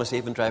almost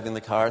even driving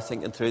the car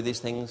thinking through these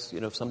things.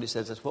 If somebody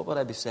says this, what would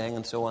I be saying,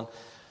 and so on.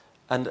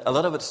 And a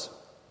lot of it's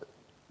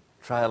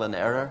trial and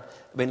error.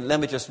 I mean,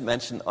 let me just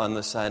mention on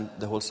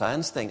the whole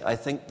science thing. I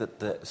think that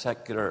the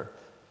secular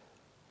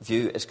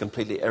view is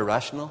completely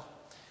irrational.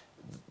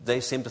 They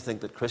seem to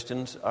think that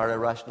Christians are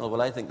irrational.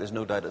 Well, I think there's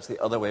no doubt it's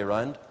the other way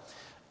around.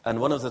 And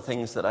one of the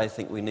things that I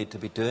think we need to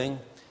be doing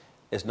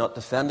is not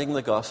defending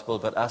the gospel,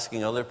 but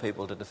asking other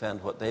people to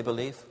defend what they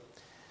believe.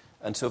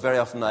 And so very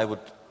often I would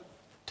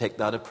take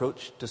that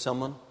approach to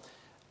someone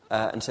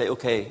and say,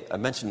 okay, I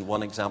mentioned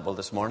one example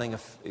this morning.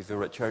 If you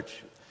were at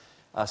church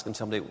asking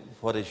somebody,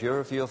 what is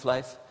your view of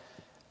life?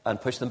 And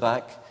push them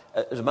back.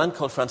 There's a man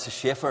called Francis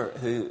Schaeffer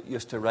who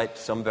used to write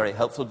some very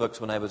helpful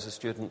books when I was a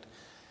student.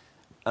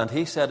 And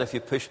he said if you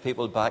push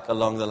people back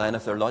along the line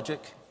of their logic,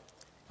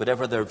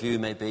 whatever their view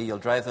may be, you'll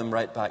drive them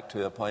right back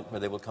to a point where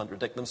they will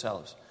contradict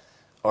themselves,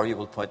 or you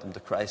will point them to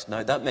Christ.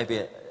 Now, that may be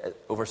an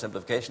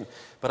oversimplification,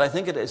 but I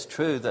think it is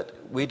true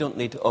that we don't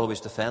need to always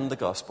defend the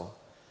gospel.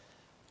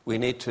 We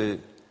need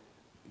to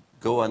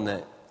go on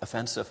the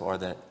offensive or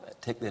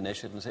take the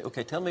initiative and say,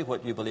 okay, tell me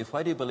what you believe.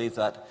 Why do you believe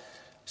that?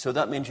 So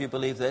that means you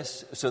believe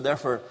this. So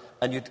therefore,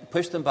 and you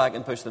push them back,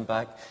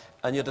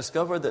 and you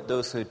discover that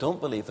those who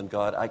don't believe in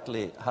God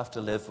actually have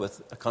to live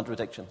with a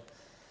contradiction.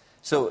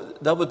 So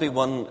that would be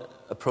one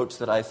approach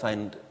that I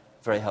find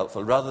very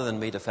helpful. Rather than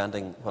me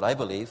defending what I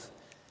believe,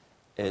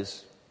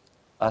 is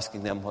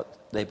asking them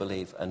what they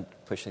believe and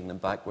pushing them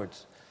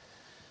backwards.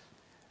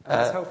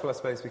 That's helpful, I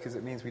suppose, because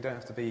it means we don't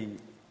have to be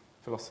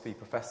philosophy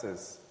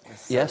professors.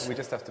 Yes. We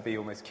just have to be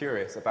almost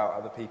curious about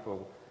other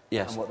people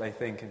and what they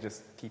think, and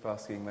just keep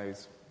asking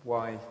those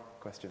why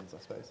questions, I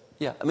suppose.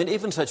 Yeah, I mean,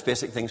 even such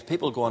basic things,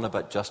 people go on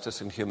about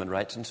justice and human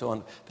rights and so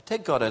on, but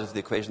take God out of the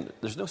equation,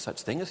 there's no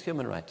such thing as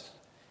human rights.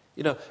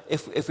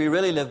 If we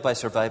really live by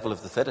survival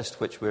of the fittest,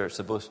 which we're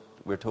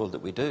told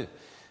that we do,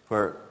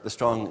 where the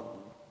strong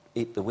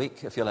eat the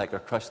weak, if you like, or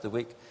crush the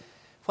weak,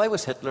 why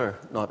was Hitler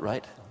not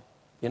right,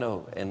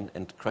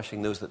 in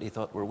crushing those that he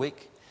thought were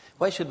weak?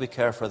 Why should we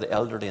care for the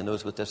elderly and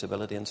those with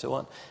disability and so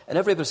on? And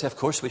everybody says, of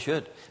course we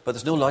should, but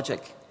there's no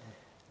logic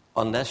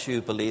unless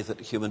you believe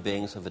that human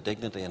beings have a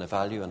dignity and a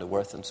value and a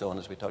worth and so on,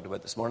 as we talked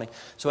about this morning.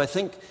 So I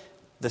think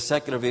the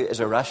secular view is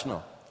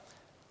irrational,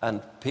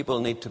 and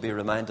people need to be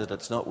reminded that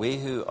it's not we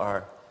who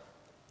are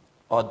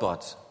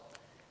oddbods.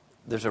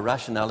 There's a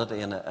rationality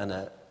and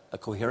a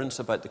coherence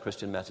about the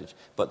Christian message,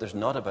 but there's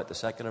not about the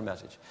secular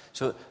message.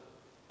 So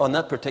on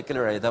that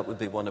particular area, that would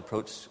be one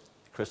approach,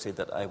 Christy,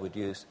 that I would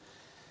use.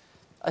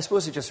 I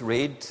suppose you just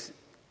read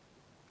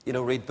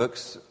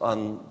books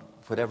on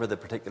whatever the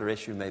particular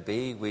issue may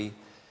be.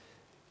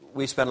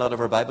 We spend a lot of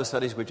our Bible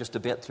studies, we just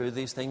debate through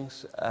these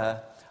things.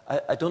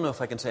 I don't know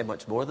if I can say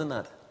much more than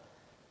that.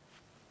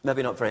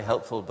 Maybe not very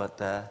helpful, but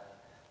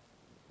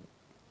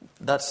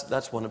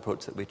that's one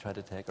approach that we try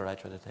to take, or I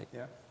try to take.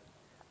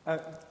 Yeah.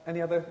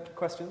 Any other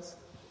questions?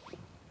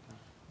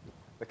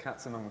 The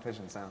cat's among the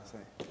pigeons now, so.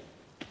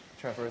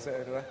 Trevor, is it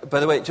over there? By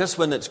the way, just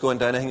when it's going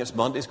down, I think it's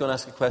Monty's going to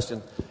ask a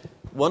question.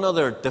 One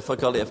other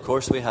difficulty, of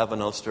course, we have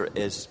in Ulster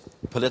is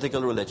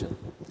political religion.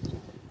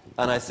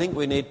 And I think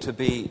we need to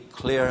be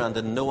clear and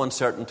in no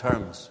uncertain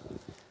terms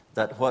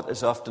that what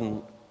is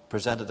often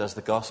presented as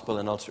the gospel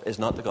in Ulster is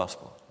not the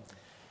gospel.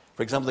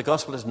 For example, the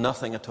gospel has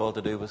nothing at all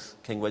to do with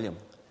King William.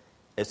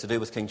 It's to do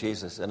with King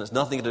Jesus. And it's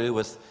nothing to do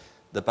with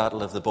the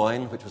Battle of the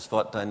Boyne, which was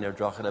fought down near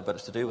Drogheda, but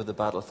it's to do with the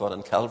battle fought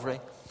in Calvary.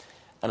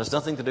 And it's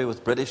nothing to do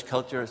with British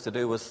culture. It's to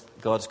do with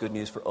God's good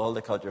news for all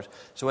the cultures.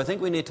 So I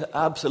think we need to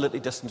absolutely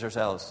distance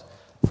ourselves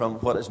from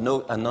what is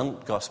a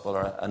non-gospel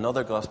or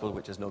another gospel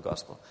which is no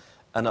gospel.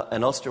 And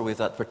in Ulster, we have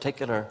that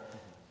particular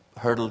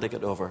hurdle to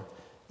get over,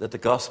 that the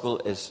gospel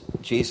is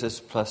Jesus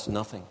plus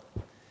nothing.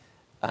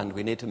 And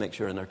we need to make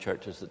sure in our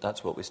churches that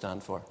that's what we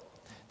stand for.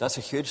 That's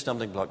a huge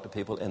stumbling block to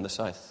people in the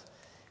south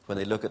when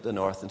they look at the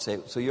north and say,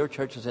 so your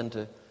church is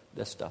into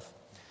this stuff.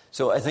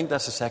 So I think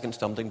that's the second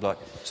stumbling block.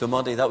 So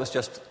Monty, that was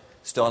just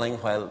stalling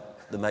while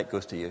the mic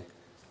goes to you.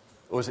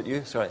 Oh, was it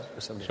you? Sorry.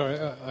 Sorry,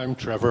 I'm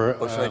Trevor.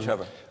 Oh, sorry,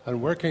 Trevor.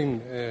 And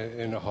working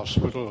in a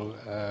hospital,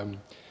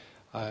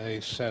 I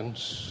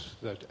sense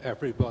that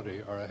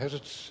everybody, or I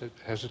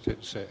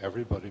hesitate to say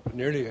everybody, but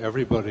nearly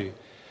everybody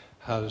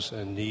has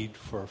a need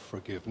for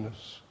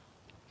forgiveness.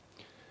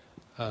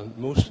 And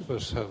most of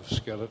us have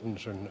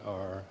skeletons in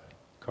our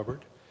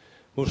cupboard.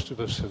 Most of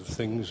us have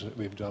things that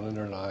we've done in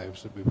our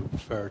lives that we would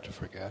prefer to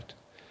forget.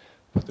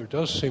 But there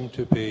does seem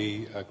to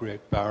be a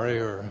great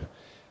barrier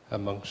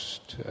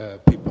amongst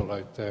people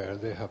out there.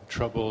 They have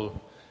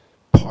trouble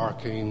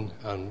parking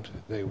and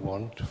they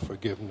want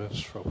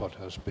forgiveness for what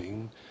has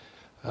been.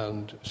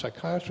 And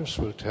psychiatrists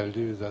will tell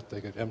you that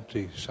they get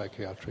empty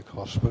psychiatric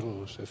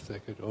hospitals if they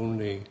could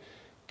only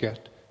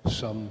get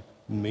some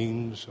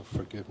means of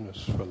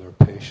forgiveness for their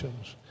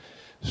patients.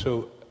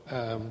 So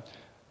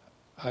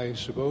I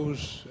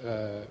suppose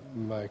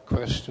my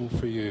question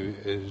for you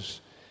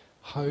is,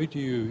 how do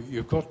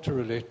you've got to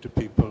relate to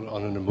people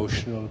on an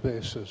emotional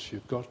basis.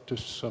 You've got to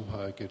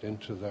somehow get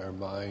into their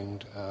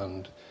mind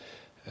and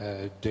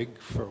dig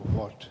for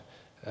what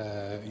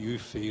you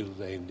feel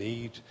they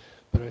need.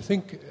 But I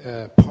think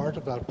part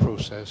of that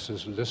process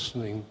is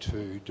listening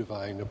to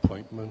divine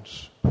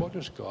appointments. What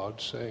is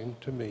God saying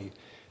to me?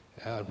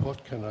 And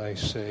what can I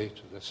say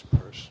to this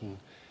person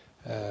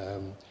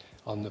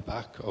on the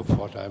back of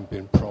what I'm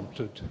being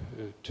prompted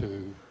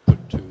to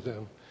put to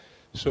them?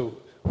 So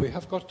we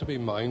have got to be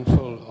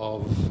mindful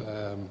of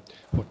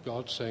what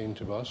God's saying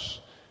to us.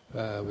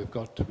 We've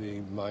got to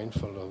be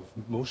mindful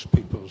of most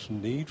people's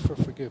need for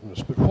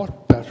forgiveness. But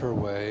what better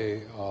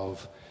way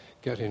of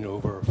getting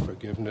over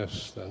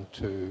forgiveness than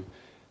to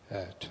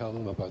tell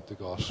them about the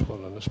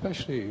gospel, and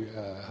especially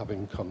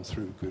having come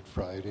through Good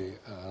Friday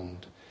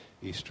and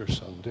Easter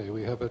Sunday.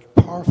 We have a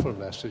powerful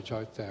message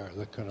out there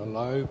that can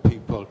allow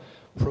people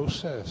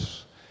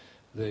process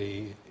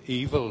the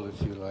evil,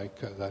 if you like,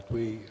 that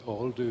we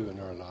all do in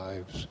our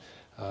lives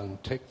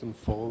and take them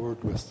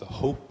forward with the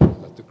hope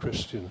that the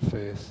Christian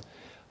faith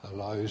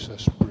allows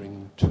us to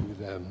bring to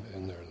them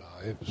in their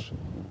lives.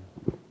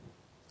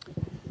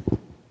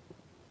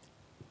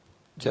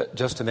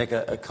 Just to make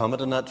a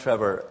comment on that,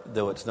 Trevor,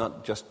 though it's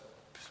not just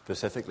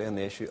specifically on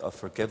the issue of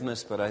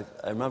forgiveness, but I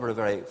remember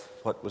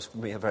what was for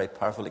me a very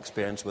powerful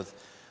experience with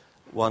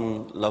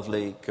one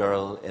lovely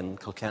girl in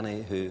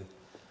Kilkenny who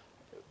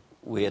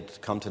we had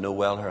come to know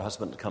well. Her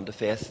husband had come to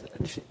faith.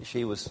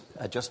 She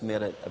had just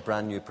made a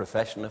brand new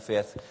profession of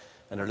faith,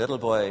 and her little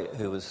boy,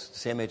 who was the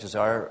same age as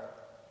our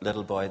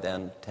little boy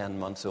then, 10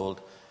 months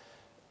old,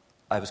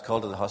 I was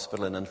called to the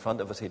hospital, and in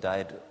front of us he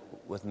died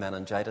with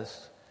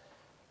meningitis.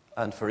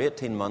 And for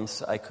 18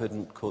 months I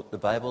couldn't quote the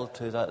Bible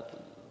to that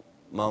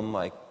mum.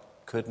 I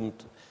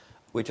couldn't.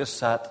 We just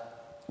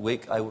sat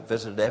I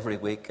visited every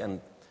week, and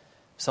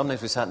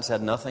sometimes we sat and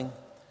said nothing.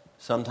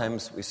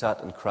 Sometimes we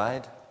sat and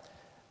cried.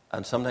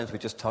 And sometimes we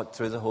just talked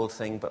through the whole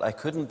thing. But I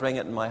couldn't bring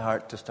it in my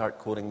heart to start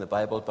quoting the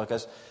Bible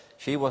because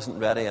she wasn't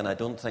ready, and I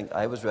don't think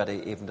I was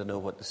ready even to know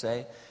what to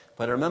say.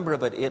 But I remember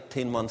about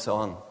 18 months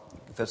on,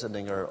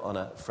 visiting her on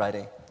a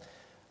Friday,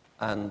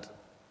 and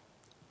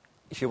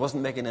she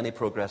wasn't making any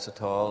progress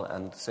at all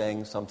and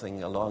saying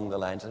something along the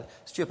lines of, a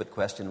stupid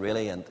question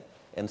really and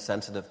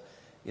insensitive,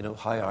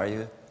 how are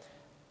you?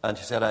 And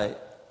she said,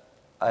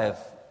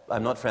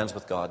 I'm not friends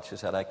with God. She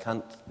said, I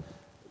can't,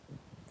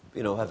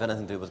 have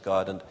anything to do with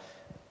God. And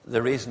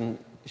the reason,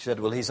 she said,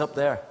 well, he's up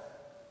there.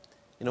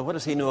 What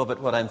does he know about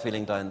what I'm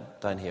feeling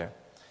down here?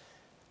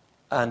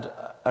 And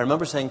I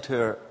remember saying to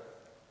her,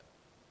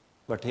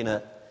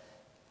 Martina,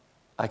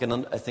 I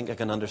think I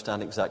can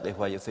understand exactly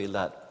why you feel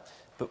that.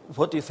 But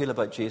what do you feel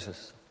about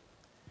Jesus?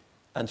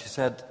 And she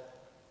said,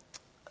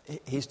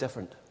 he's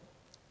different.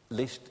 At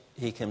least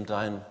he came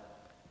down.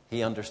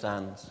 He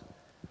understands.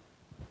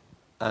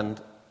 And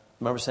I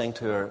remember saying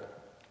to her,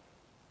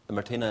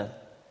 Martina,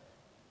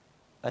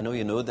 I know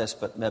you know this,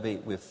 but maybe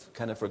we've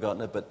kind of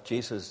forgotten it, but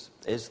Jesus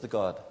is the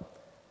God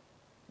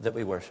that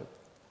we worship.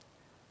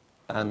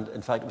 And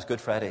in fact, it was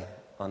Good Friday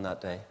on that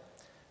day.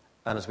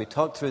 And as we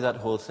talked through that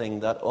whole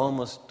thing, that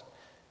almost,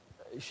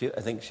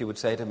 I think she would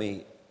say to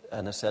me,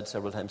 and has said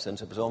several times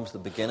since, it was almost the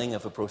beginning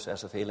of a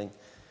process of healing.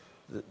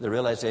 The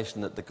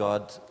realization that the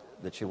God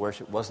that she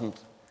worshipped wasn't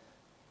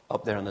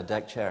up there on a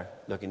deck chair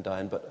looking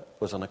down, but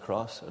was on a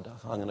cross,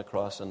 hung on a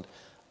cross, and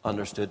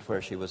understood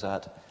where she was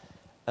at.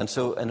 And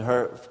so in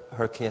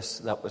her case,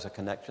 that was a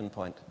connection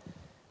point.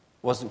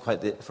 wasn't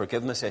quite the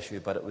forgiveness issue,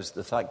 but it was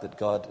the fact that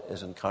God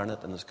is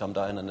incarnate and has come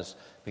down and has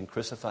been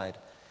crucified.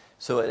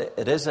 So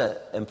it is an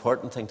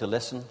important thing to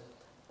listen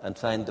and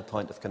find the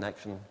point of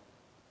connection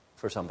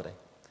for somebody.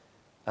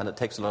 And it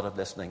takes a lot of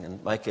listening.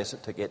 In my case,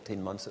 it took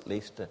 18 months at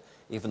least to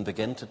even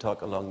begin to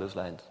talk along those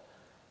lines.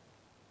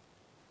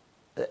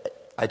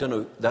 I don't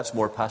know, that's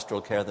more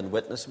pastoral care than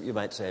witness, you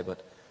might say,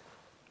 but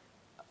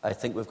I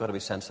think we've got to be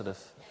sensitive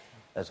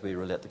as we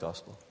relate the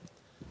gospel.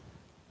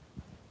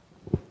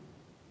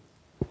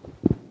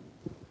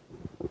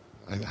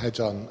 Hi,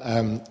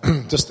 John.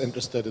 Just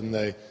interested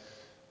in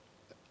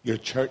your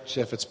church,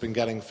 if it's been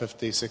getting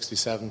 50, 60,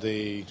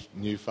 70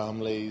 new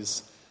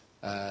families,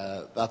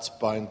 that's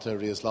bound to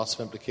raise lots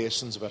of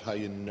implications about how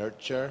you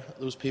nurture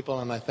those people.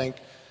 And I think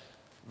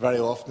very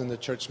often in the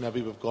church,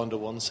 maybe we've gone to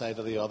one side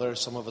or the other.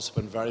 Some of us have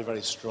been very,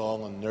 very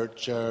strong on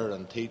nurture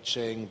and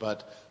teaching,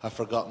 but have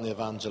forgotten the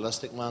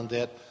evangelistic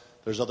mandate.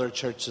 There's other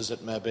churches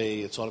that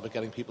maybe it's all about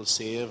getting people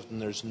saved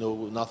and there's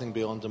nothing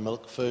beyond the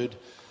milk food.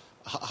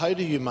 How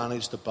do you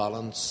manage to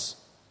balance,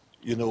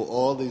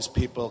 all these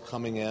people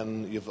coming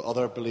in? You've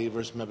other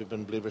believers, maybe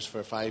been believers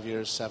for 5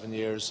 years, 7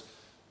 years,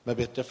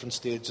 maybe at different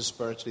stages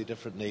spiritually,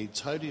 different needs.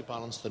 How do you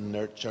balance the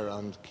nurture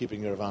and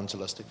keeping your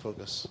evangelistic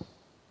focus?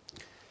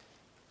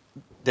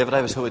 David,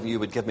 I was hoping you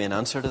would give me an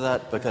answer to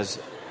that because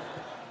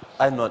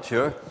I'm not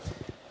sure.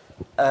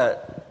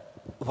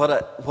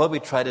 What we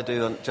try to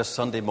do on just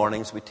Sunday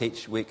mornings, we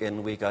teach week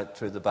in, week out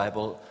through the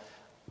Bible.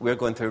 We're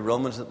going through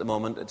Romans at the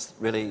moment. It's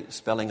really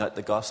spelling out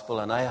the gospel,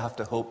 and I have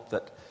to hope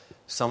that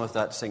some of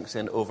that sinks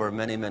in over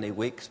many, many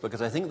weeks,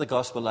 because I think the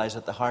gospel lies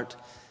at the heart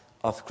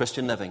of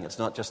Christian living. It's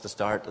not just the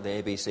start of the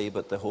ABC,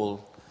 but the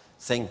whole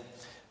thing.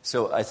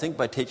 So I think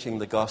by teaching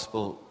the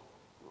gospel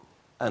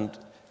and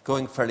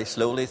going fairly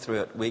slowly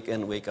through it, week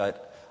in, week out,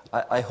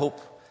 I hope,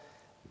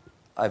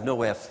 I have no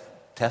way of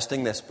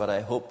testing this, but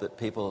I hope that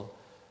people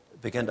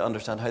begin to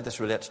understand how this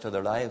relates to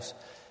their lives.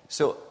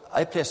 So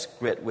I place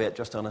great weight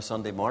just on a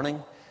Sunday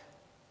morning.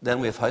 Then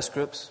we have house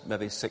groups,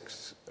 maybe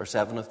 6 or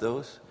 7 of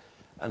those.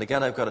 And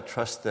again, I've got to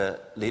trust the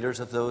leaders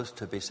of those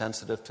to be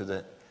sensitive to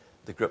the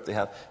group they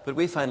have. But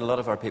we find a lot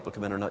of our people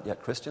come in are not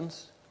yet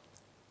Christians,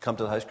 come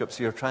to the house group.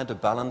 So you're trying to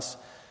balance,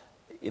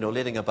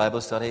 leading a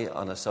Bible study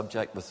on a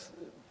subject with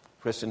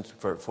Christians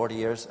for 40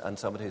 years and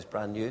somebody who's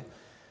brand new.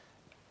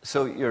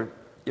 So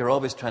you're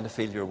always trying to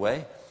feel your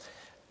way.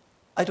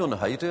 I don't know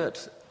how you do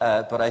it,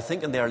 but I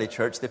think in the early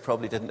church they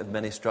probably didn't have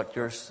many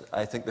structures.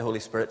 I think the Holy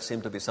Spirit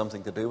seemed to be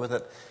something to do with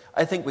it.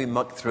 I think we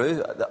muck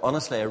through.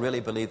 Honestly, I really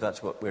believe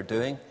that's what we're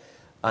doing.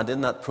 And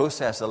in that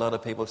process, a lot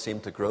of people seem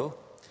to grow.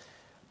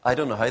 I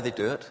don't know how they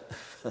do it.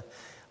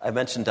 I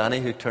mentioned Danny,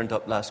 who turned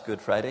up last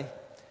Good Friday,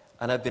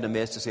 and I've been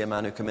amazed to see a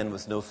man who came in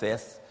with no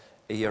faith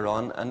a year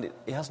on, and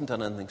he hasn't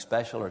done anything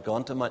special or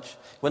gone to much.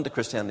 Went to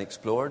Christianity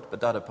Explored,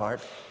 but that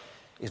apart.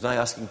 He's now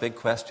asking big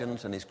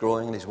questions, and he's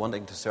growing, and he's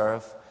wanting to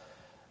serve.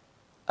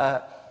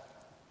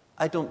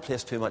 I don't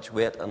place too much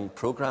weight on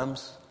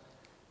programs.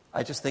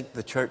 I just think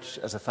the church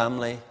as a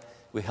family,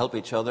 we help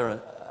each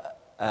other.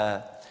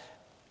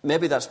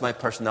 Maybe that's my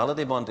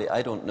personality, Monty.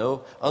 I don't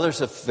know. Others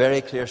have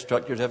very clear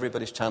structures.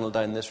 Everybody's channeled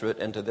down this route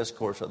into this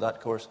course or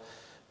that course.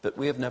 But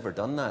we have never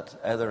done that,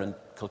 either in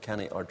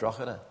Kilkenny or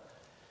Drogheda.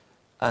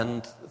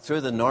 And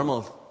through the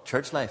normal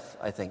church life,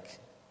 I think,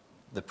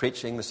 the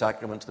preaching, the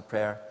sacraments, the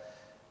prayer,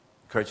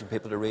 encouraging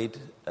people to read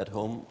at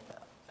home,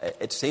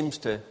 it seems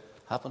to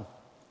happen.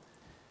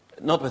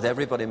 Not with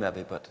everybody,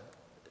 maybe, but...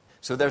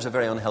 So there's a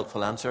very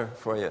unhelpful answer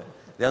for you.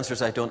 The answer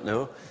is I don't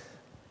know,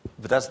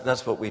 but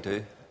that's what we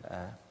do.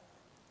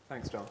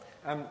 Thanks, John.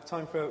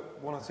 Time for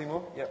 1 or 2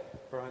 more?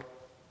 Yep, Brian.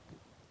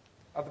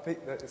 Other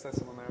people? Is there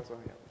someone there as well?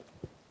 Yeah.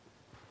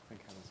 I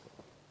think Helen's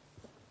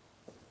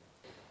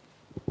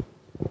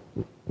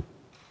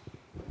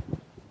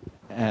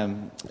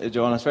got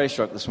John, I was very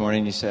struck this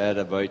morning. You said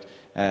about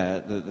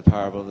the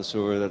parable of the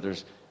sower that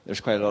there's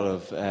quite a lot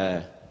of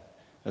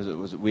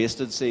was it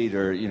wasted seed,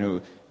 or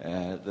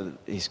that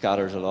he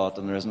scatters a lot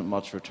and there isn't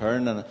much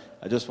return. And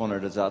I just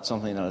wondered, is that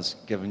something that has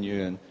given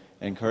you an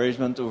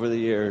encouragement over the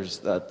years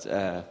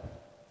that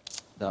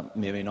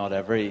maybe not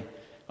every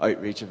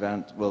outreach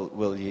event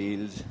will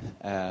yield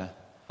a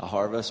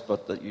harvest,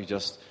 but that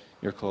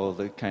you're called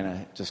to kind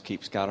of just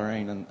keep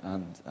scattering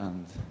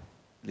and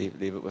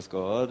leave it with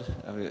God?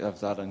 Have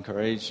that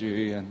encouraged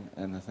you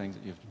in the things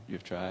that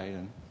you've tried?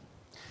 And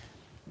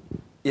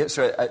yeah,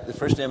 sorry. The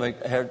first name I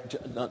heard,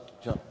 not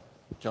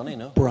Johnny,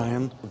 no.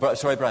 Brian.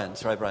 Sorry, Brian.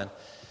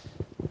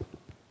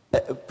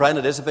 Brian,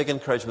 it is a big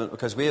encouragement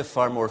because we have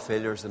far more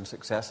failures than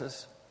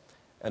successes,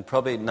 and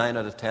probably 9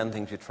 out of 10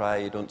 things you try,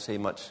 you don't see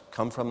much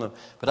come from them.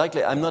 But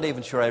actually, I'm not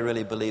even sure I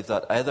really believe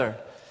that either.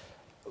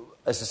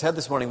 As I said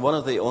this morning, one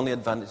of the only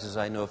advantages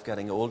I know of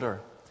getting older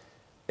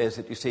is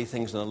that you see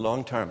things in the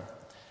long term.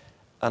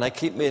 And I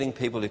keep meeting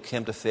people who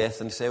came to faith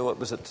and say, it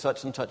was at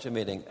such and such a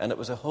meeting, and it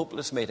was a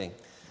hopeless meeting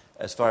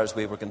as far as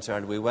we were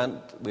concerned. We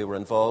were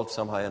involved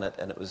somehow in it,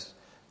 and it was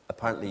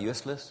apparently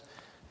useless.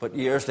 But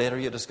years later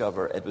you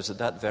discover it was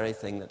that very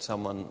thing that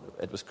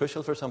it was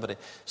crucial for somebody.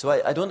 So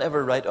I don't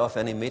ever write off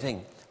any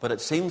meeting, but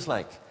it seems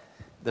like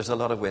there's a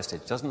lot of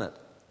wastage, doesn't it?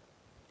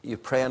 You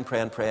pray and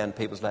pray and pray, and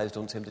people's lives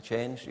don't seem to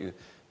change. You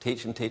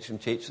teach and teach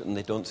and teach, and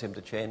they don't seem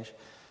to change.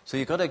 So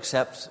you've got to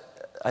accept,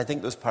 I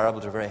think those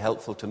parables are very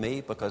helpful to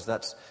me, because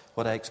that's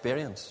what I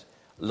experience.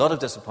 A lot of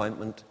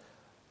disappointment,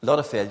 a lot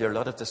of failure, a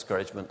lot of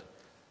discouragement.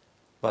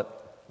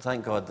 But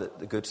thank God that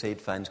the good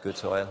seed finds good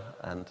soil.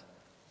 And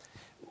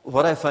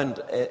what I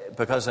found,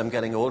 because I'm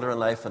getting older in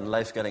life and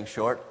life's getting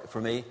short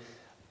for me,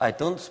 I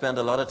don't spend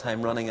a lot of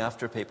time running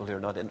after people who are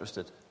not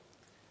interested.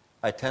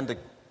 I tend to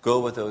go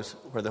with those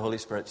where the Holy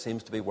Spirit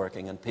seems to be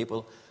working and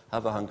people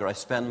have a hunger. I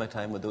spend my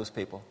time with those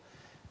people.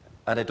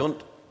 And I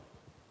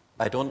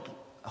don't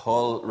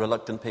haul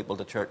reluctant people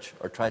to church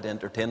or try to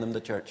entertain them to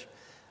church.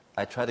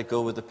 I try to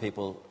go with the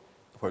people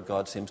where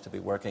God seems to be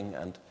working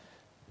and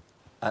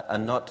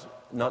not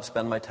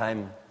spend my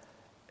time,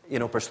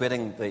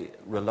 persuading the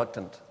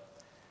reluctant.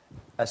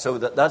 So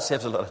that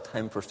saves a lot of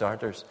time for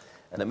starters,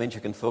 and it means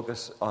you can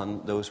focus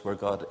on those where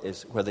God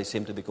is, where they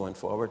seem to be going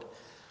forward.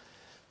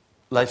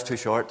 Life's too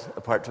short,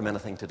 apart from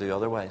anything to do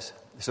otherwise.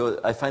 So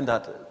I find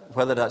that,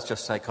 whether that's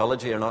just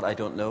psychology or not, I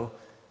don't know,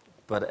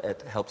 but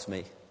it helps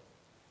me.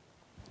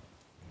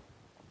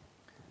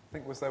 I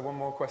think, was there one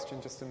more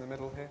question just in the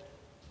middle here?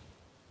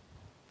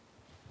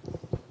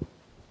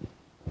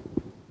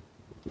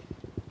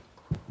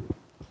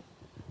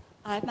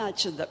 I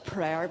imagine that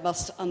prayer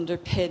must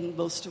underpin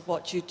most of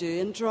what you do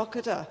in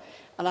Drogheda.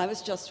 And I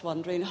was just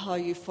wondering how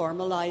you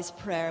formalise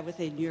prayer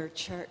within your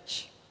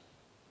church.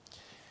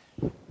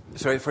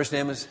 Sorry, first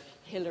name is?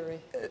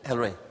 Hilary.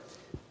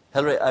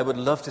 Hilary, I would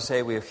love to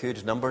say we have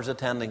huge numbers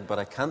attending, but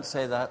I can't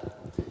say that.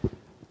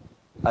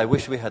 I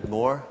wish we had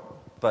more.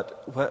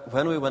 But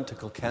when we went to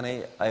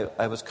Kilkenny,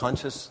 I was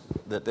conscious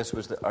that this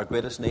was our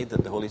greatest need,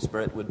 that the Holy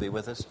Spirit would be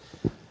with us.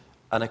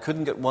 And I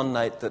couldn't get one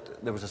night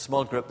that there was a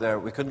small group there.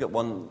 We couldn't get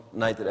one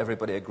night that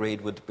everybody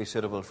agreed would be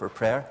suitable for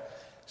prayer.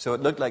 So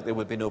it looked like there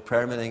would be no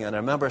prayer meeting. And I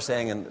remember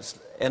saying in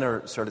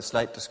inner sort of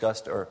slight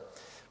disgust or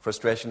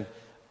frustration,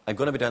 I'm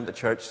going to be down to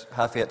church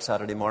 8:30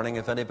 Saturday morning.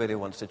 If anybody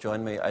wants to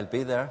join me, I'll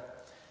be there.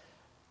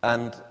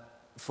 And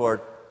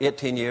for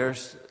 18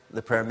 years,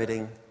 the prayer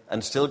meeting,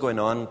 and still going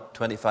on,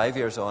 25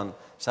 years on,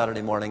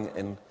 Saturday morning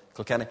in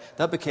Kilkenny,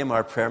 that became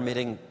our prayer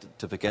meeting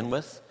to begin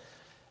with.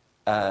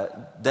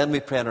 Then we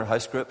pray in our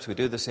house groups. We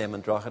do the same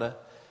in Drogheda.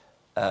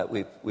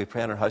 We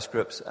pray in our house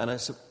groups. And I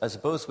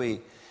suppose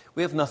we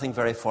have nothing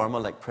very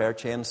formal like prayer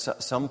chains.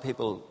 Some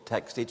people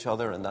text each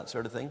other and that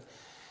sort of thing.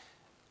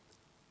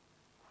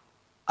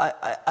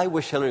 I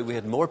wish, Hilary, we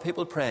had more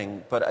people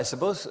praying. But I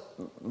suppose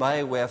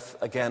my way of,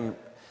 again,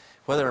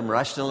 whether I'm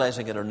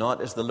rationalising it or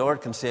not, is the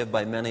Lord can save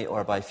by many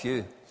or by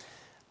few.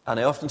 And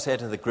I often say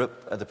to the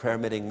group at the prayer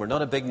meeting, we're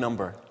not a big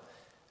number,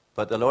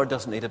 but the Lord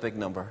doesn't need a big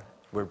number.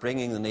 We're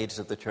bringing the needs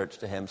of the church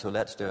to Him, so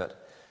let's do it.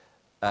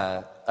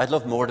 I'd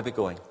love more to be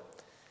going.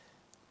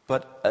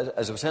 But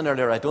as I was saying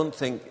earlier, I don't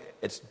think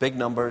it's big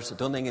numbers. I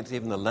don't think it's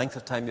even the length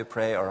of time you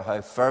pray or how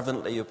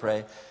fervently you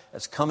pray.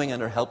 It's coming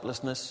in our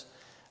helplessness,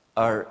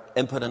 our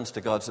impotence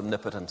to God's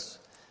omnipotence,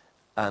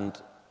 and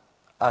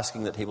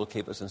asking that He will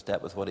keep us in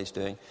step with what He's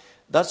doing.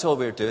 That's all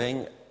we're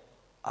doing.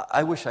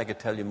 I wish I could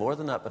tell you more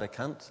than that, but I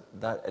can't.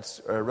 That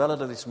it's a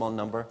relatively small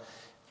number.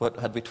 What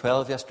had we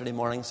 12 yesterday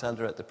morning,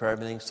 Sandra, at the prayer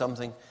meeting?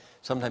 Something.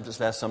 Sometimes it's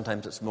less,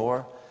 sometimes it's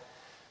more.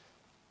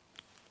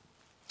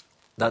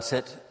 That's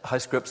it.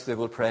 House groups, they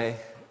will pray.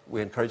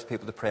 We encourage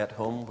people to pray at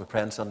home. We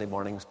pray on Sunday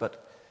mornings,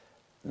 but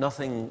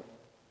nothing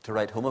to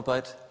write home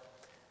about.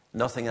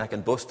 Nothing I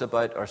can boast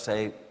about or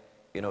say,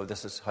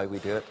 this is how we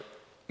do it.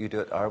 You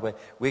do it our way.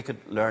 We could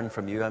learn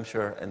from you, I'm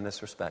sure, in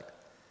this respect.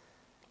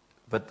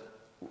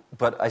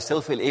 But I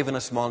still feel even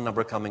a small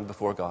number coming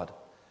before God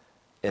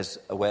is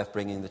a way of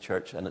bringing the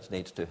church and its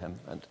needs to Him,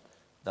 and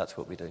that's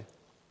what we do.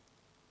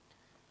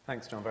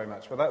 Thanks, John, very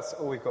much. Well, that's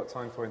all we've got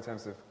time for in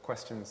terms of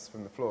questions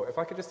from the floor. If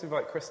I could just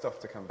invite Christoph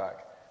to come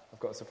back. I've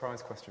got a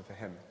surprise question for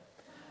him.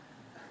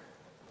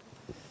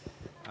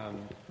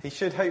 He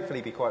should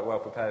hopefully be quite well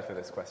prepared for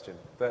this question.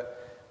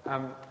 But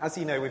as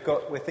you know,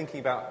 we're thinking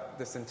about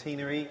the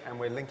centenary, and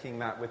we're linking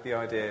that with the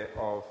idea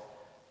of,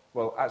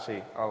 well,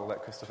 actually, I'll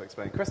let Christoph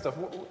explain. Christoph,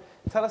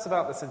 tell us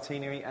about the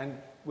centenary, and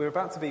we're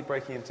about to be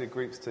breaking into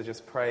groups to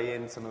just pray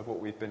in some of what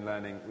we've been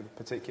learning with a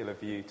particular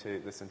view to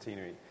the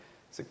centenary.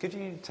 So could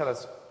you tell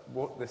us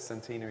what this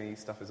centenary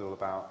stuff is all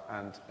about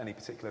and any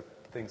particular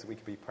things that we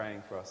could be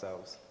praying for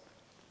ourselves?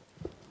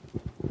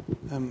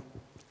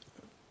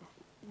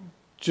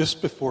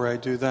 Just before I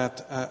do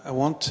that, I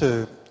want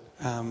to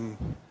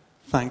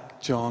thank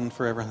John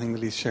for everything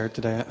that he's shared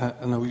today.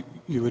 I know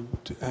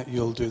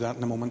you'll do that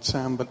in a moment,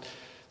 Sam, but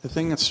the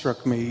thing that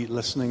struck me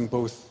listening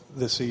both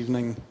this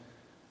evening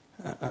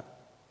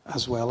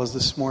as well as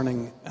this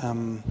morning,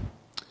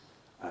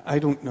 I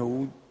don't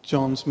know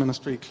John's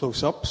ministry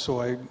close up,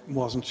 so I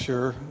wasn't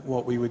sure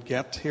what we would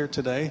get here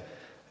today.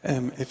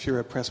 If you're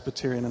a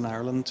Presbyterian in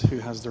Ireland who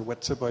has their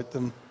wits about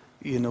them,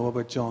 you know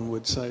about John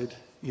Woodside,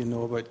 you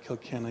know about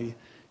Kilkenny,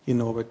 you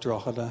know about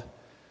Drogheda.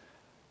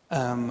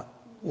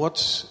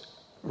 What's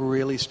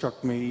really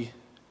struck me,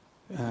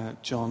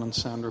 John and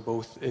Sandra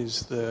both,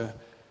 is the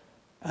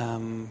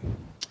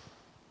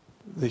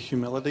the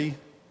humility,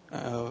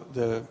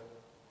 the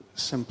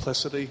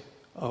simplicity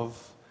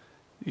of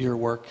your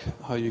work,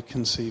 how you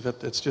conceive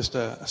it. It's just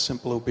a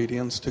simple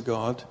obedience to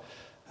God.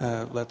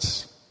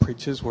 Let's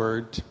preach His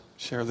word,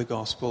 share the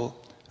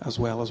gospel as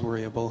well as we're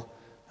able,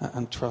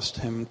 and trust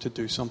Him to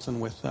do something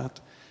with that.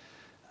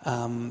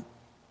 I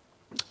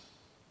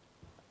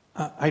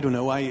don't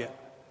know. I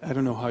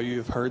don't know how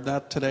you've heard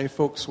that today,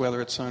 folks,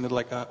 whether it sounded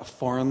like a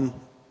foreign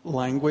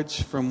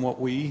language from what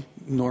we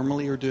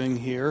normally are doing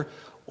here,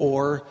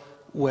 or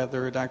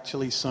whether it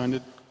actually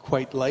sounded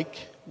quite like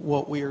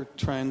what we are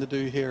trying to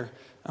do here,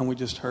 and we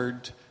just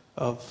heard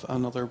of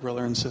another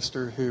brother and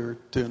sister who are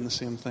doing the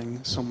same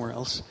thing somewhere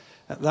else.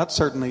 That's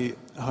certainly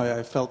how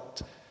I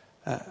felt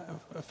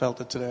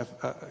it today.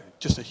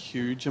 Just a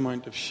huge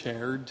amount of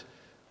shared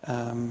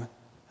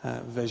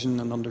vision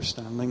and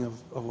understanding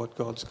of what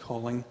God's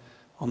calling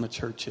on the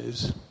church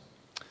is.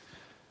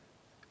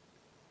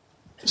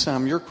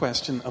 Sam, your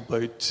question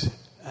about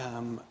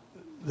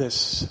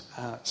this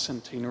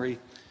centenary.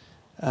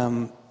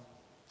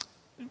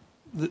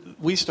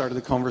 We started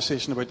the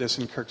conversation about this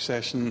in Kirk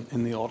Session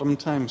in the autumn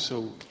time,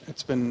 so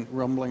it's been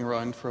rumbling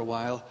around for a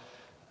while.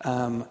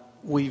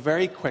 We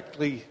very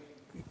quickly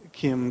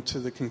came to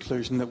the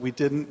conclusion that we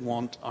didn't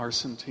want our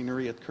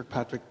centenary at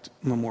Kirkpatrick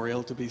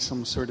Memorial to be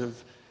some sort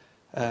of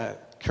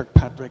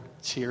Kirkpatrick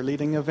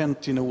cheerleading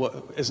event. You know,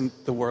 what,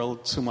 isn't the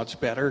world so much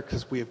better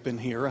because we have been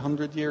here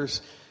 100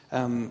 years?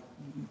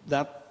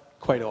 That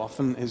quite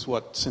often is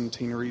what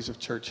centenaries of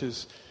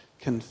churches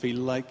can feel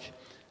like.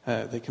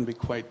 They can be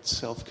quite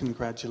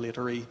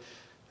self-congratulatory.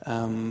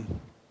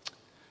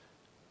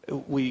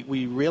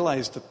 We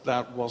realized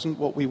that wasn't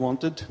what we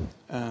wanted,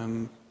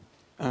 and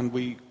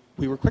we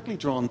were quickly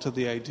drawn to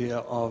the idea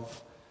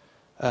of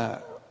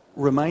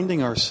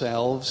reminding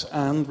ourselves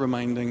and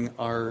reminding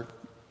our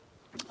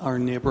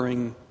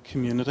neighbouring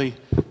community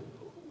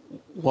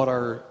what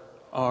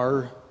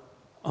our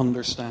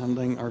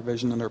understanding, our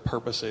vision and our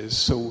purpose is.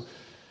 So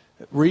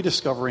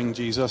rediscovering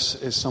Jesus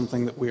is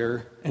something that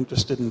we're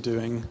interested in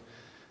doing.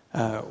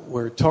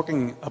 We're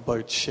talking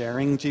about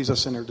sharing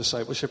Jesus in our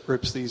discipleship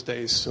groups these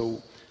days.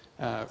 So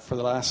for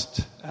the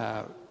last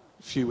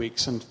few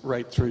weeks and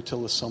right through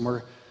till the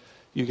summer,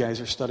 you guys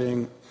are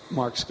studying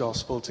Mark's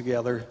Gospel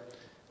together.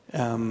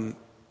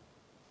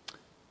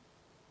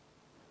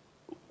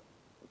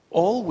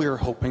 All we're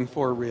hoping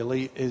for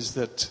really is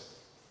that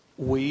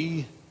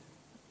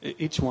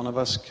each one of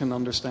us can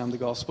understand the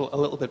Gospel a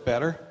little bit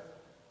better,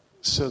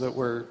 so that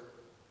we're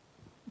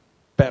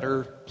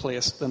better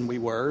placed than we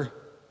were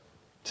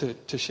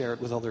to share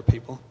it with other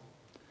people.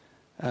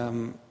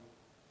 I'm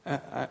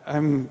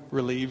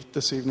relieved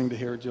this evening to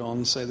hear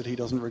John say that he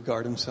doesn't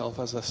regard himself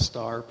as a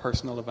star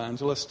personal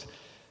evangelist,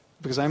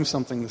 because I'm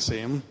something the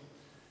same.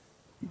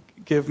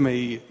 Give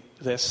me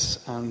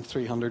this and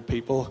 300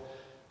 people,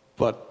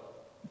 but,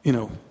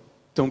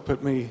 don't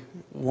put me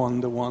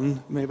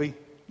 1-to-1, maybe.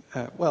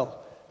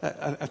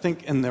 I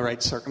think in the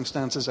right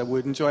circumstances I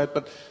would enjoy it,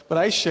 but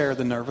I share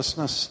the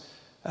nervousness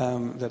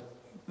that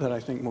I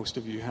think most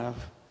of you have.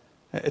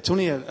 It's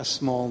only a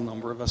small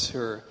number of us who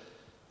are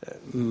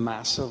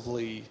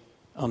massively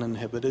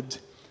uninhibited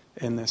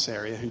in this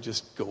area who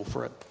just go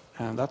for it,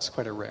 and that's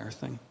quite a rare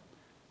thing.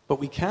 But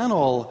we can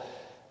all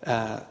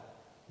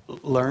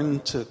learn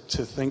to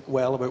think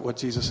well about what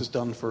Jesus has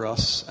done for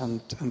us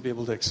and be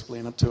able to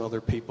explain it to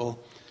other people.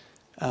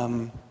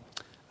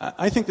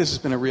 I think this has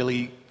been a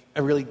really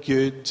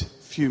good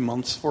few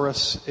months for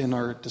us in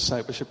our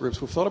discipleship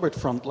groups. We've thought about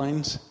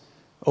Frontlines,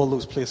 all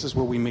those places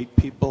where we meet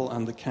people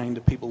and the kind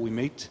of people we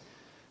meet.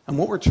 And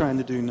what we're trying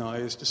to do now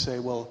is to say,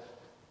 well,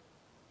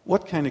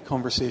 what kind of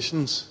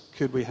conversations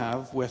could we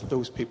have with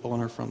those people on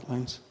our front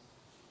lines?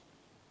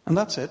 And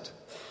that's it.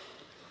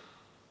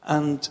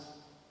 And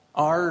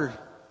our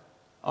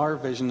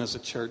vision as a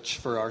church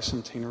for our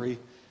centenary,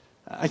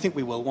 I think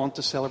we will want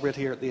to celebrate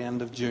here at the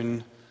end of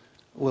June.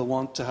 We'll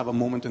want to have a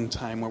moment in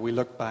time where we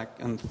look back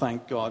and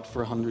thank God for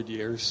 100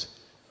 years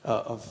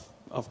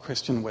of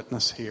Christian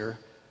witness here.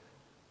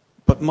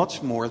 But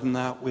much more than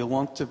that, we'll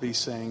want to be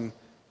saying,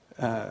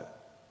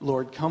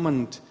 Lord, come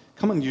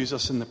and use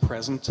us in the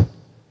present.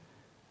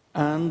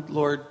 And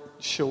Lord,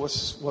 show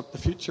us what the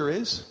future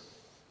is.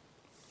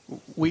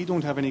 We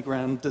don't have any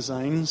grand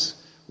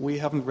designs. We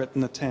haven't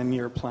written a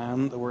 10-year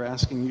plan that we're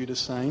asking you to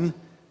sign.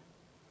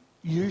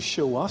 You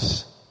show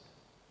us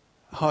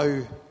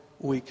how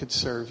we could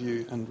serve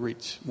you and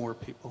reach more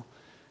people.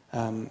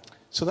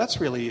 So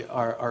that's really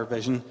our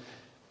vision.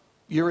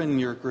 You're in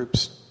your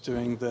groups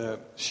doing the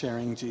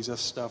sharing Jesus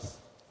stuff.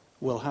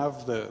 We'll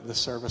have the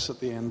service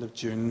at the end of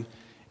June.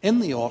 In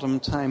the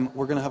autumn time,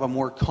 we're going to have a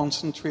more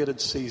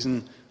concentrated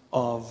season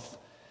of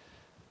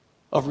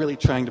really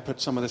trying to put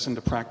some of this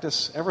into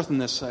practice. Everything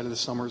this side of the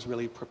summer is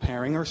really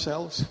preparing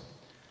ourselves.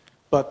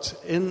 But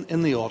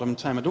in the autumn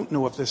time, I don't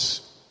know if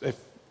this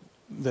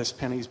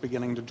penny's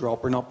beginning to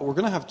drop or not, but we're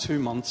going to have 2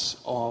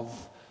 months of,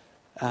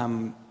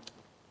 I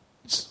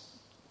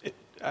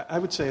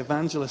would say,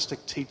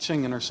 evangelistic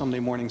teaching in our Sunday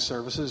morning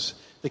services,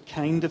 the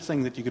kind of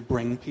thing that you could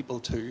bring people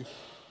to.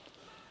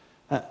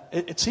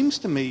 It seems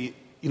to me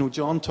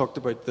John talked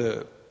about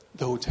the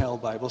hotel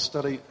Bible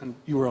study, and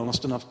you were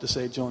honest enough to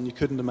say, John, you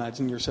couldn't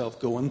imagine yourself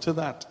going to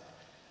that.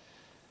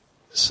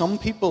 Some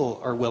people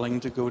are willing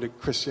to go to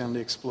Christianity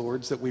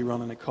Explored that we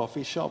run in a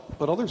coffee shop,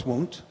 but others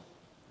won't.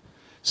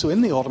 So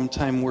in the autumn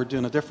time, we're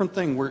doing a different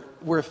thing.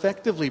 We're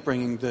effectively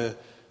bringing the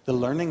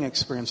learning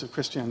experience of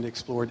Christianity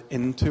Explored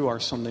into our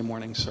Sunday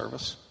morning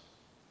service.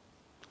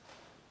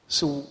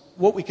 So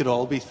what we could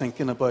all be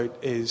thinking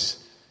about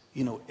is,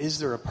 is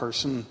there a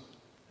person,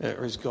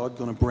 or is God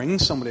going to bring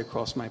somebody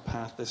across my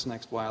path this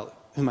next while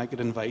whom I could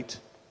invite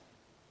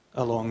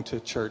along to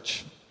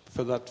church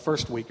for that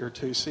first week or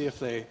two, see if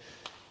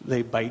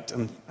they bite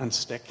and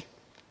stick,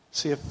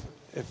 see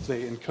if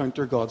they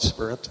encounter God's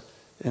Spirit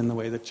in the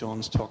way that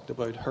John's talked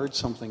about, heard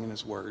something in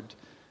his word.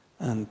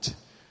 And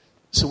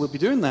so we'll be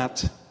doing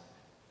that.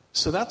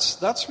 So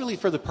that's really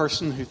for the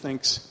person who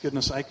thinks,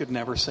 goodness, I could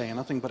never say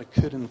anything, but I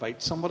could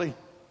invite somebody.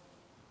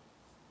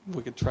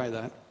 We could try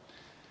that.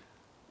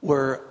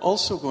 We're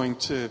also going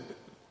to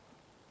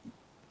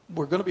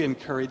be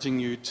encouraging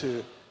you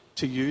to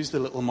use the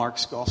little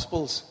Mark's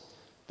Gospels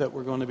that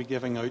we're going to be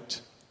giving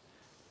out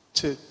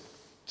to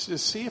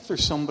see if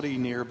there's somebody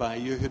nearby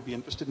you who'd be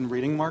interested in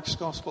reading Mark's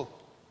Gospel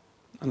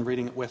and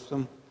reading it with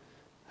them,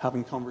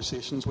 having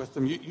conversations with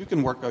them. You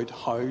can work out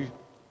how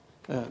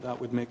that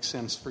would make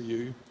sense for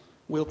you.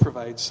 We'll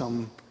provide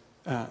some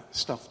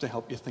stuff to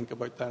help you think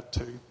about that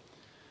too.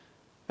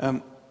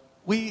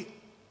 We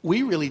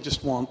really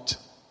just want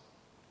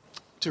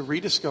to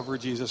rediscover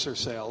Jesus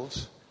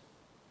ourselves,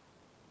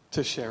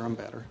 to share him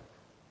better.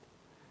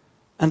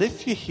 And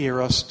if you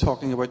hear us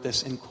talking about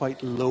this in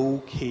quite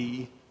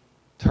low-key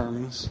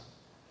terms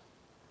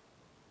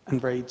and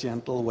very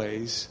gentle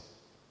ways,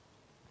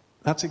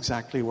 that's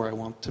exactly where I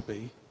want to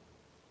be.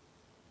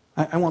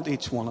 I want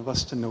each one of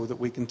us to know that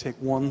we can take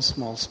one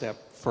small step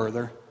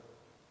further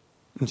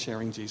in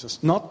sharing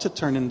Jesus. Not to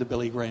turn into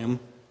Billy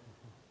Graham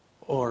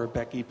or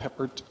Becky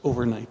Pippert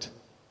overnight.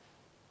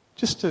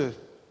 Just to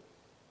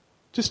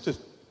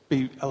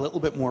be a little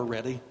bit more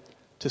ready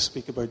to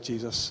speak about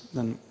Jesus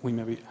than we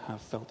maybe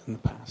have felt in the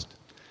past.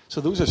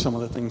 So those are some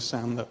of the things,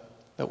 Sam,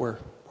 that we're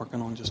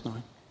working on just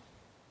now.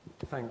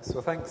 Thanks.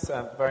 Well, thanks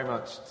very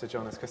much to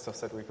John. As Christoph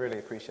said, we've really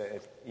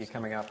appreciated you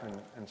coming up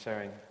and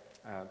sharing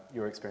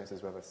your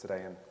experiences with us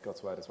today and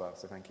God's Word as well.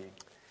 So thank you.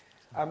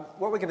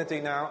 What we're going to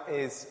do now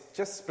is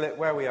just split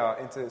where we are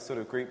into sort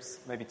of groups,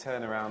 maybe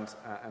turn around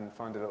and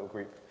find a little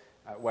group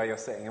where you're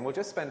sitting. And we'll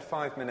just spend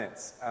 5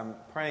 minutes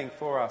praying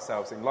for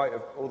ourselves in light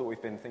of all that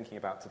we've been thinking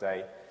about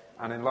today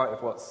and in light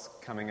of what's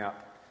coming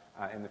up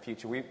in the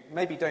future. We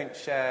maybe don't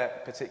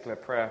share particular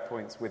prayer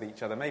points with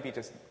each other. Maybe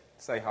just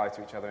say hi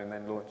to each other and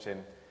then launch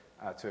in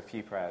to a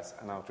few prayers.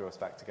 And I'll draw us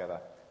back together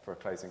for a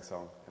closing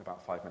song in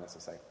about 5 minutes or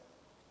so.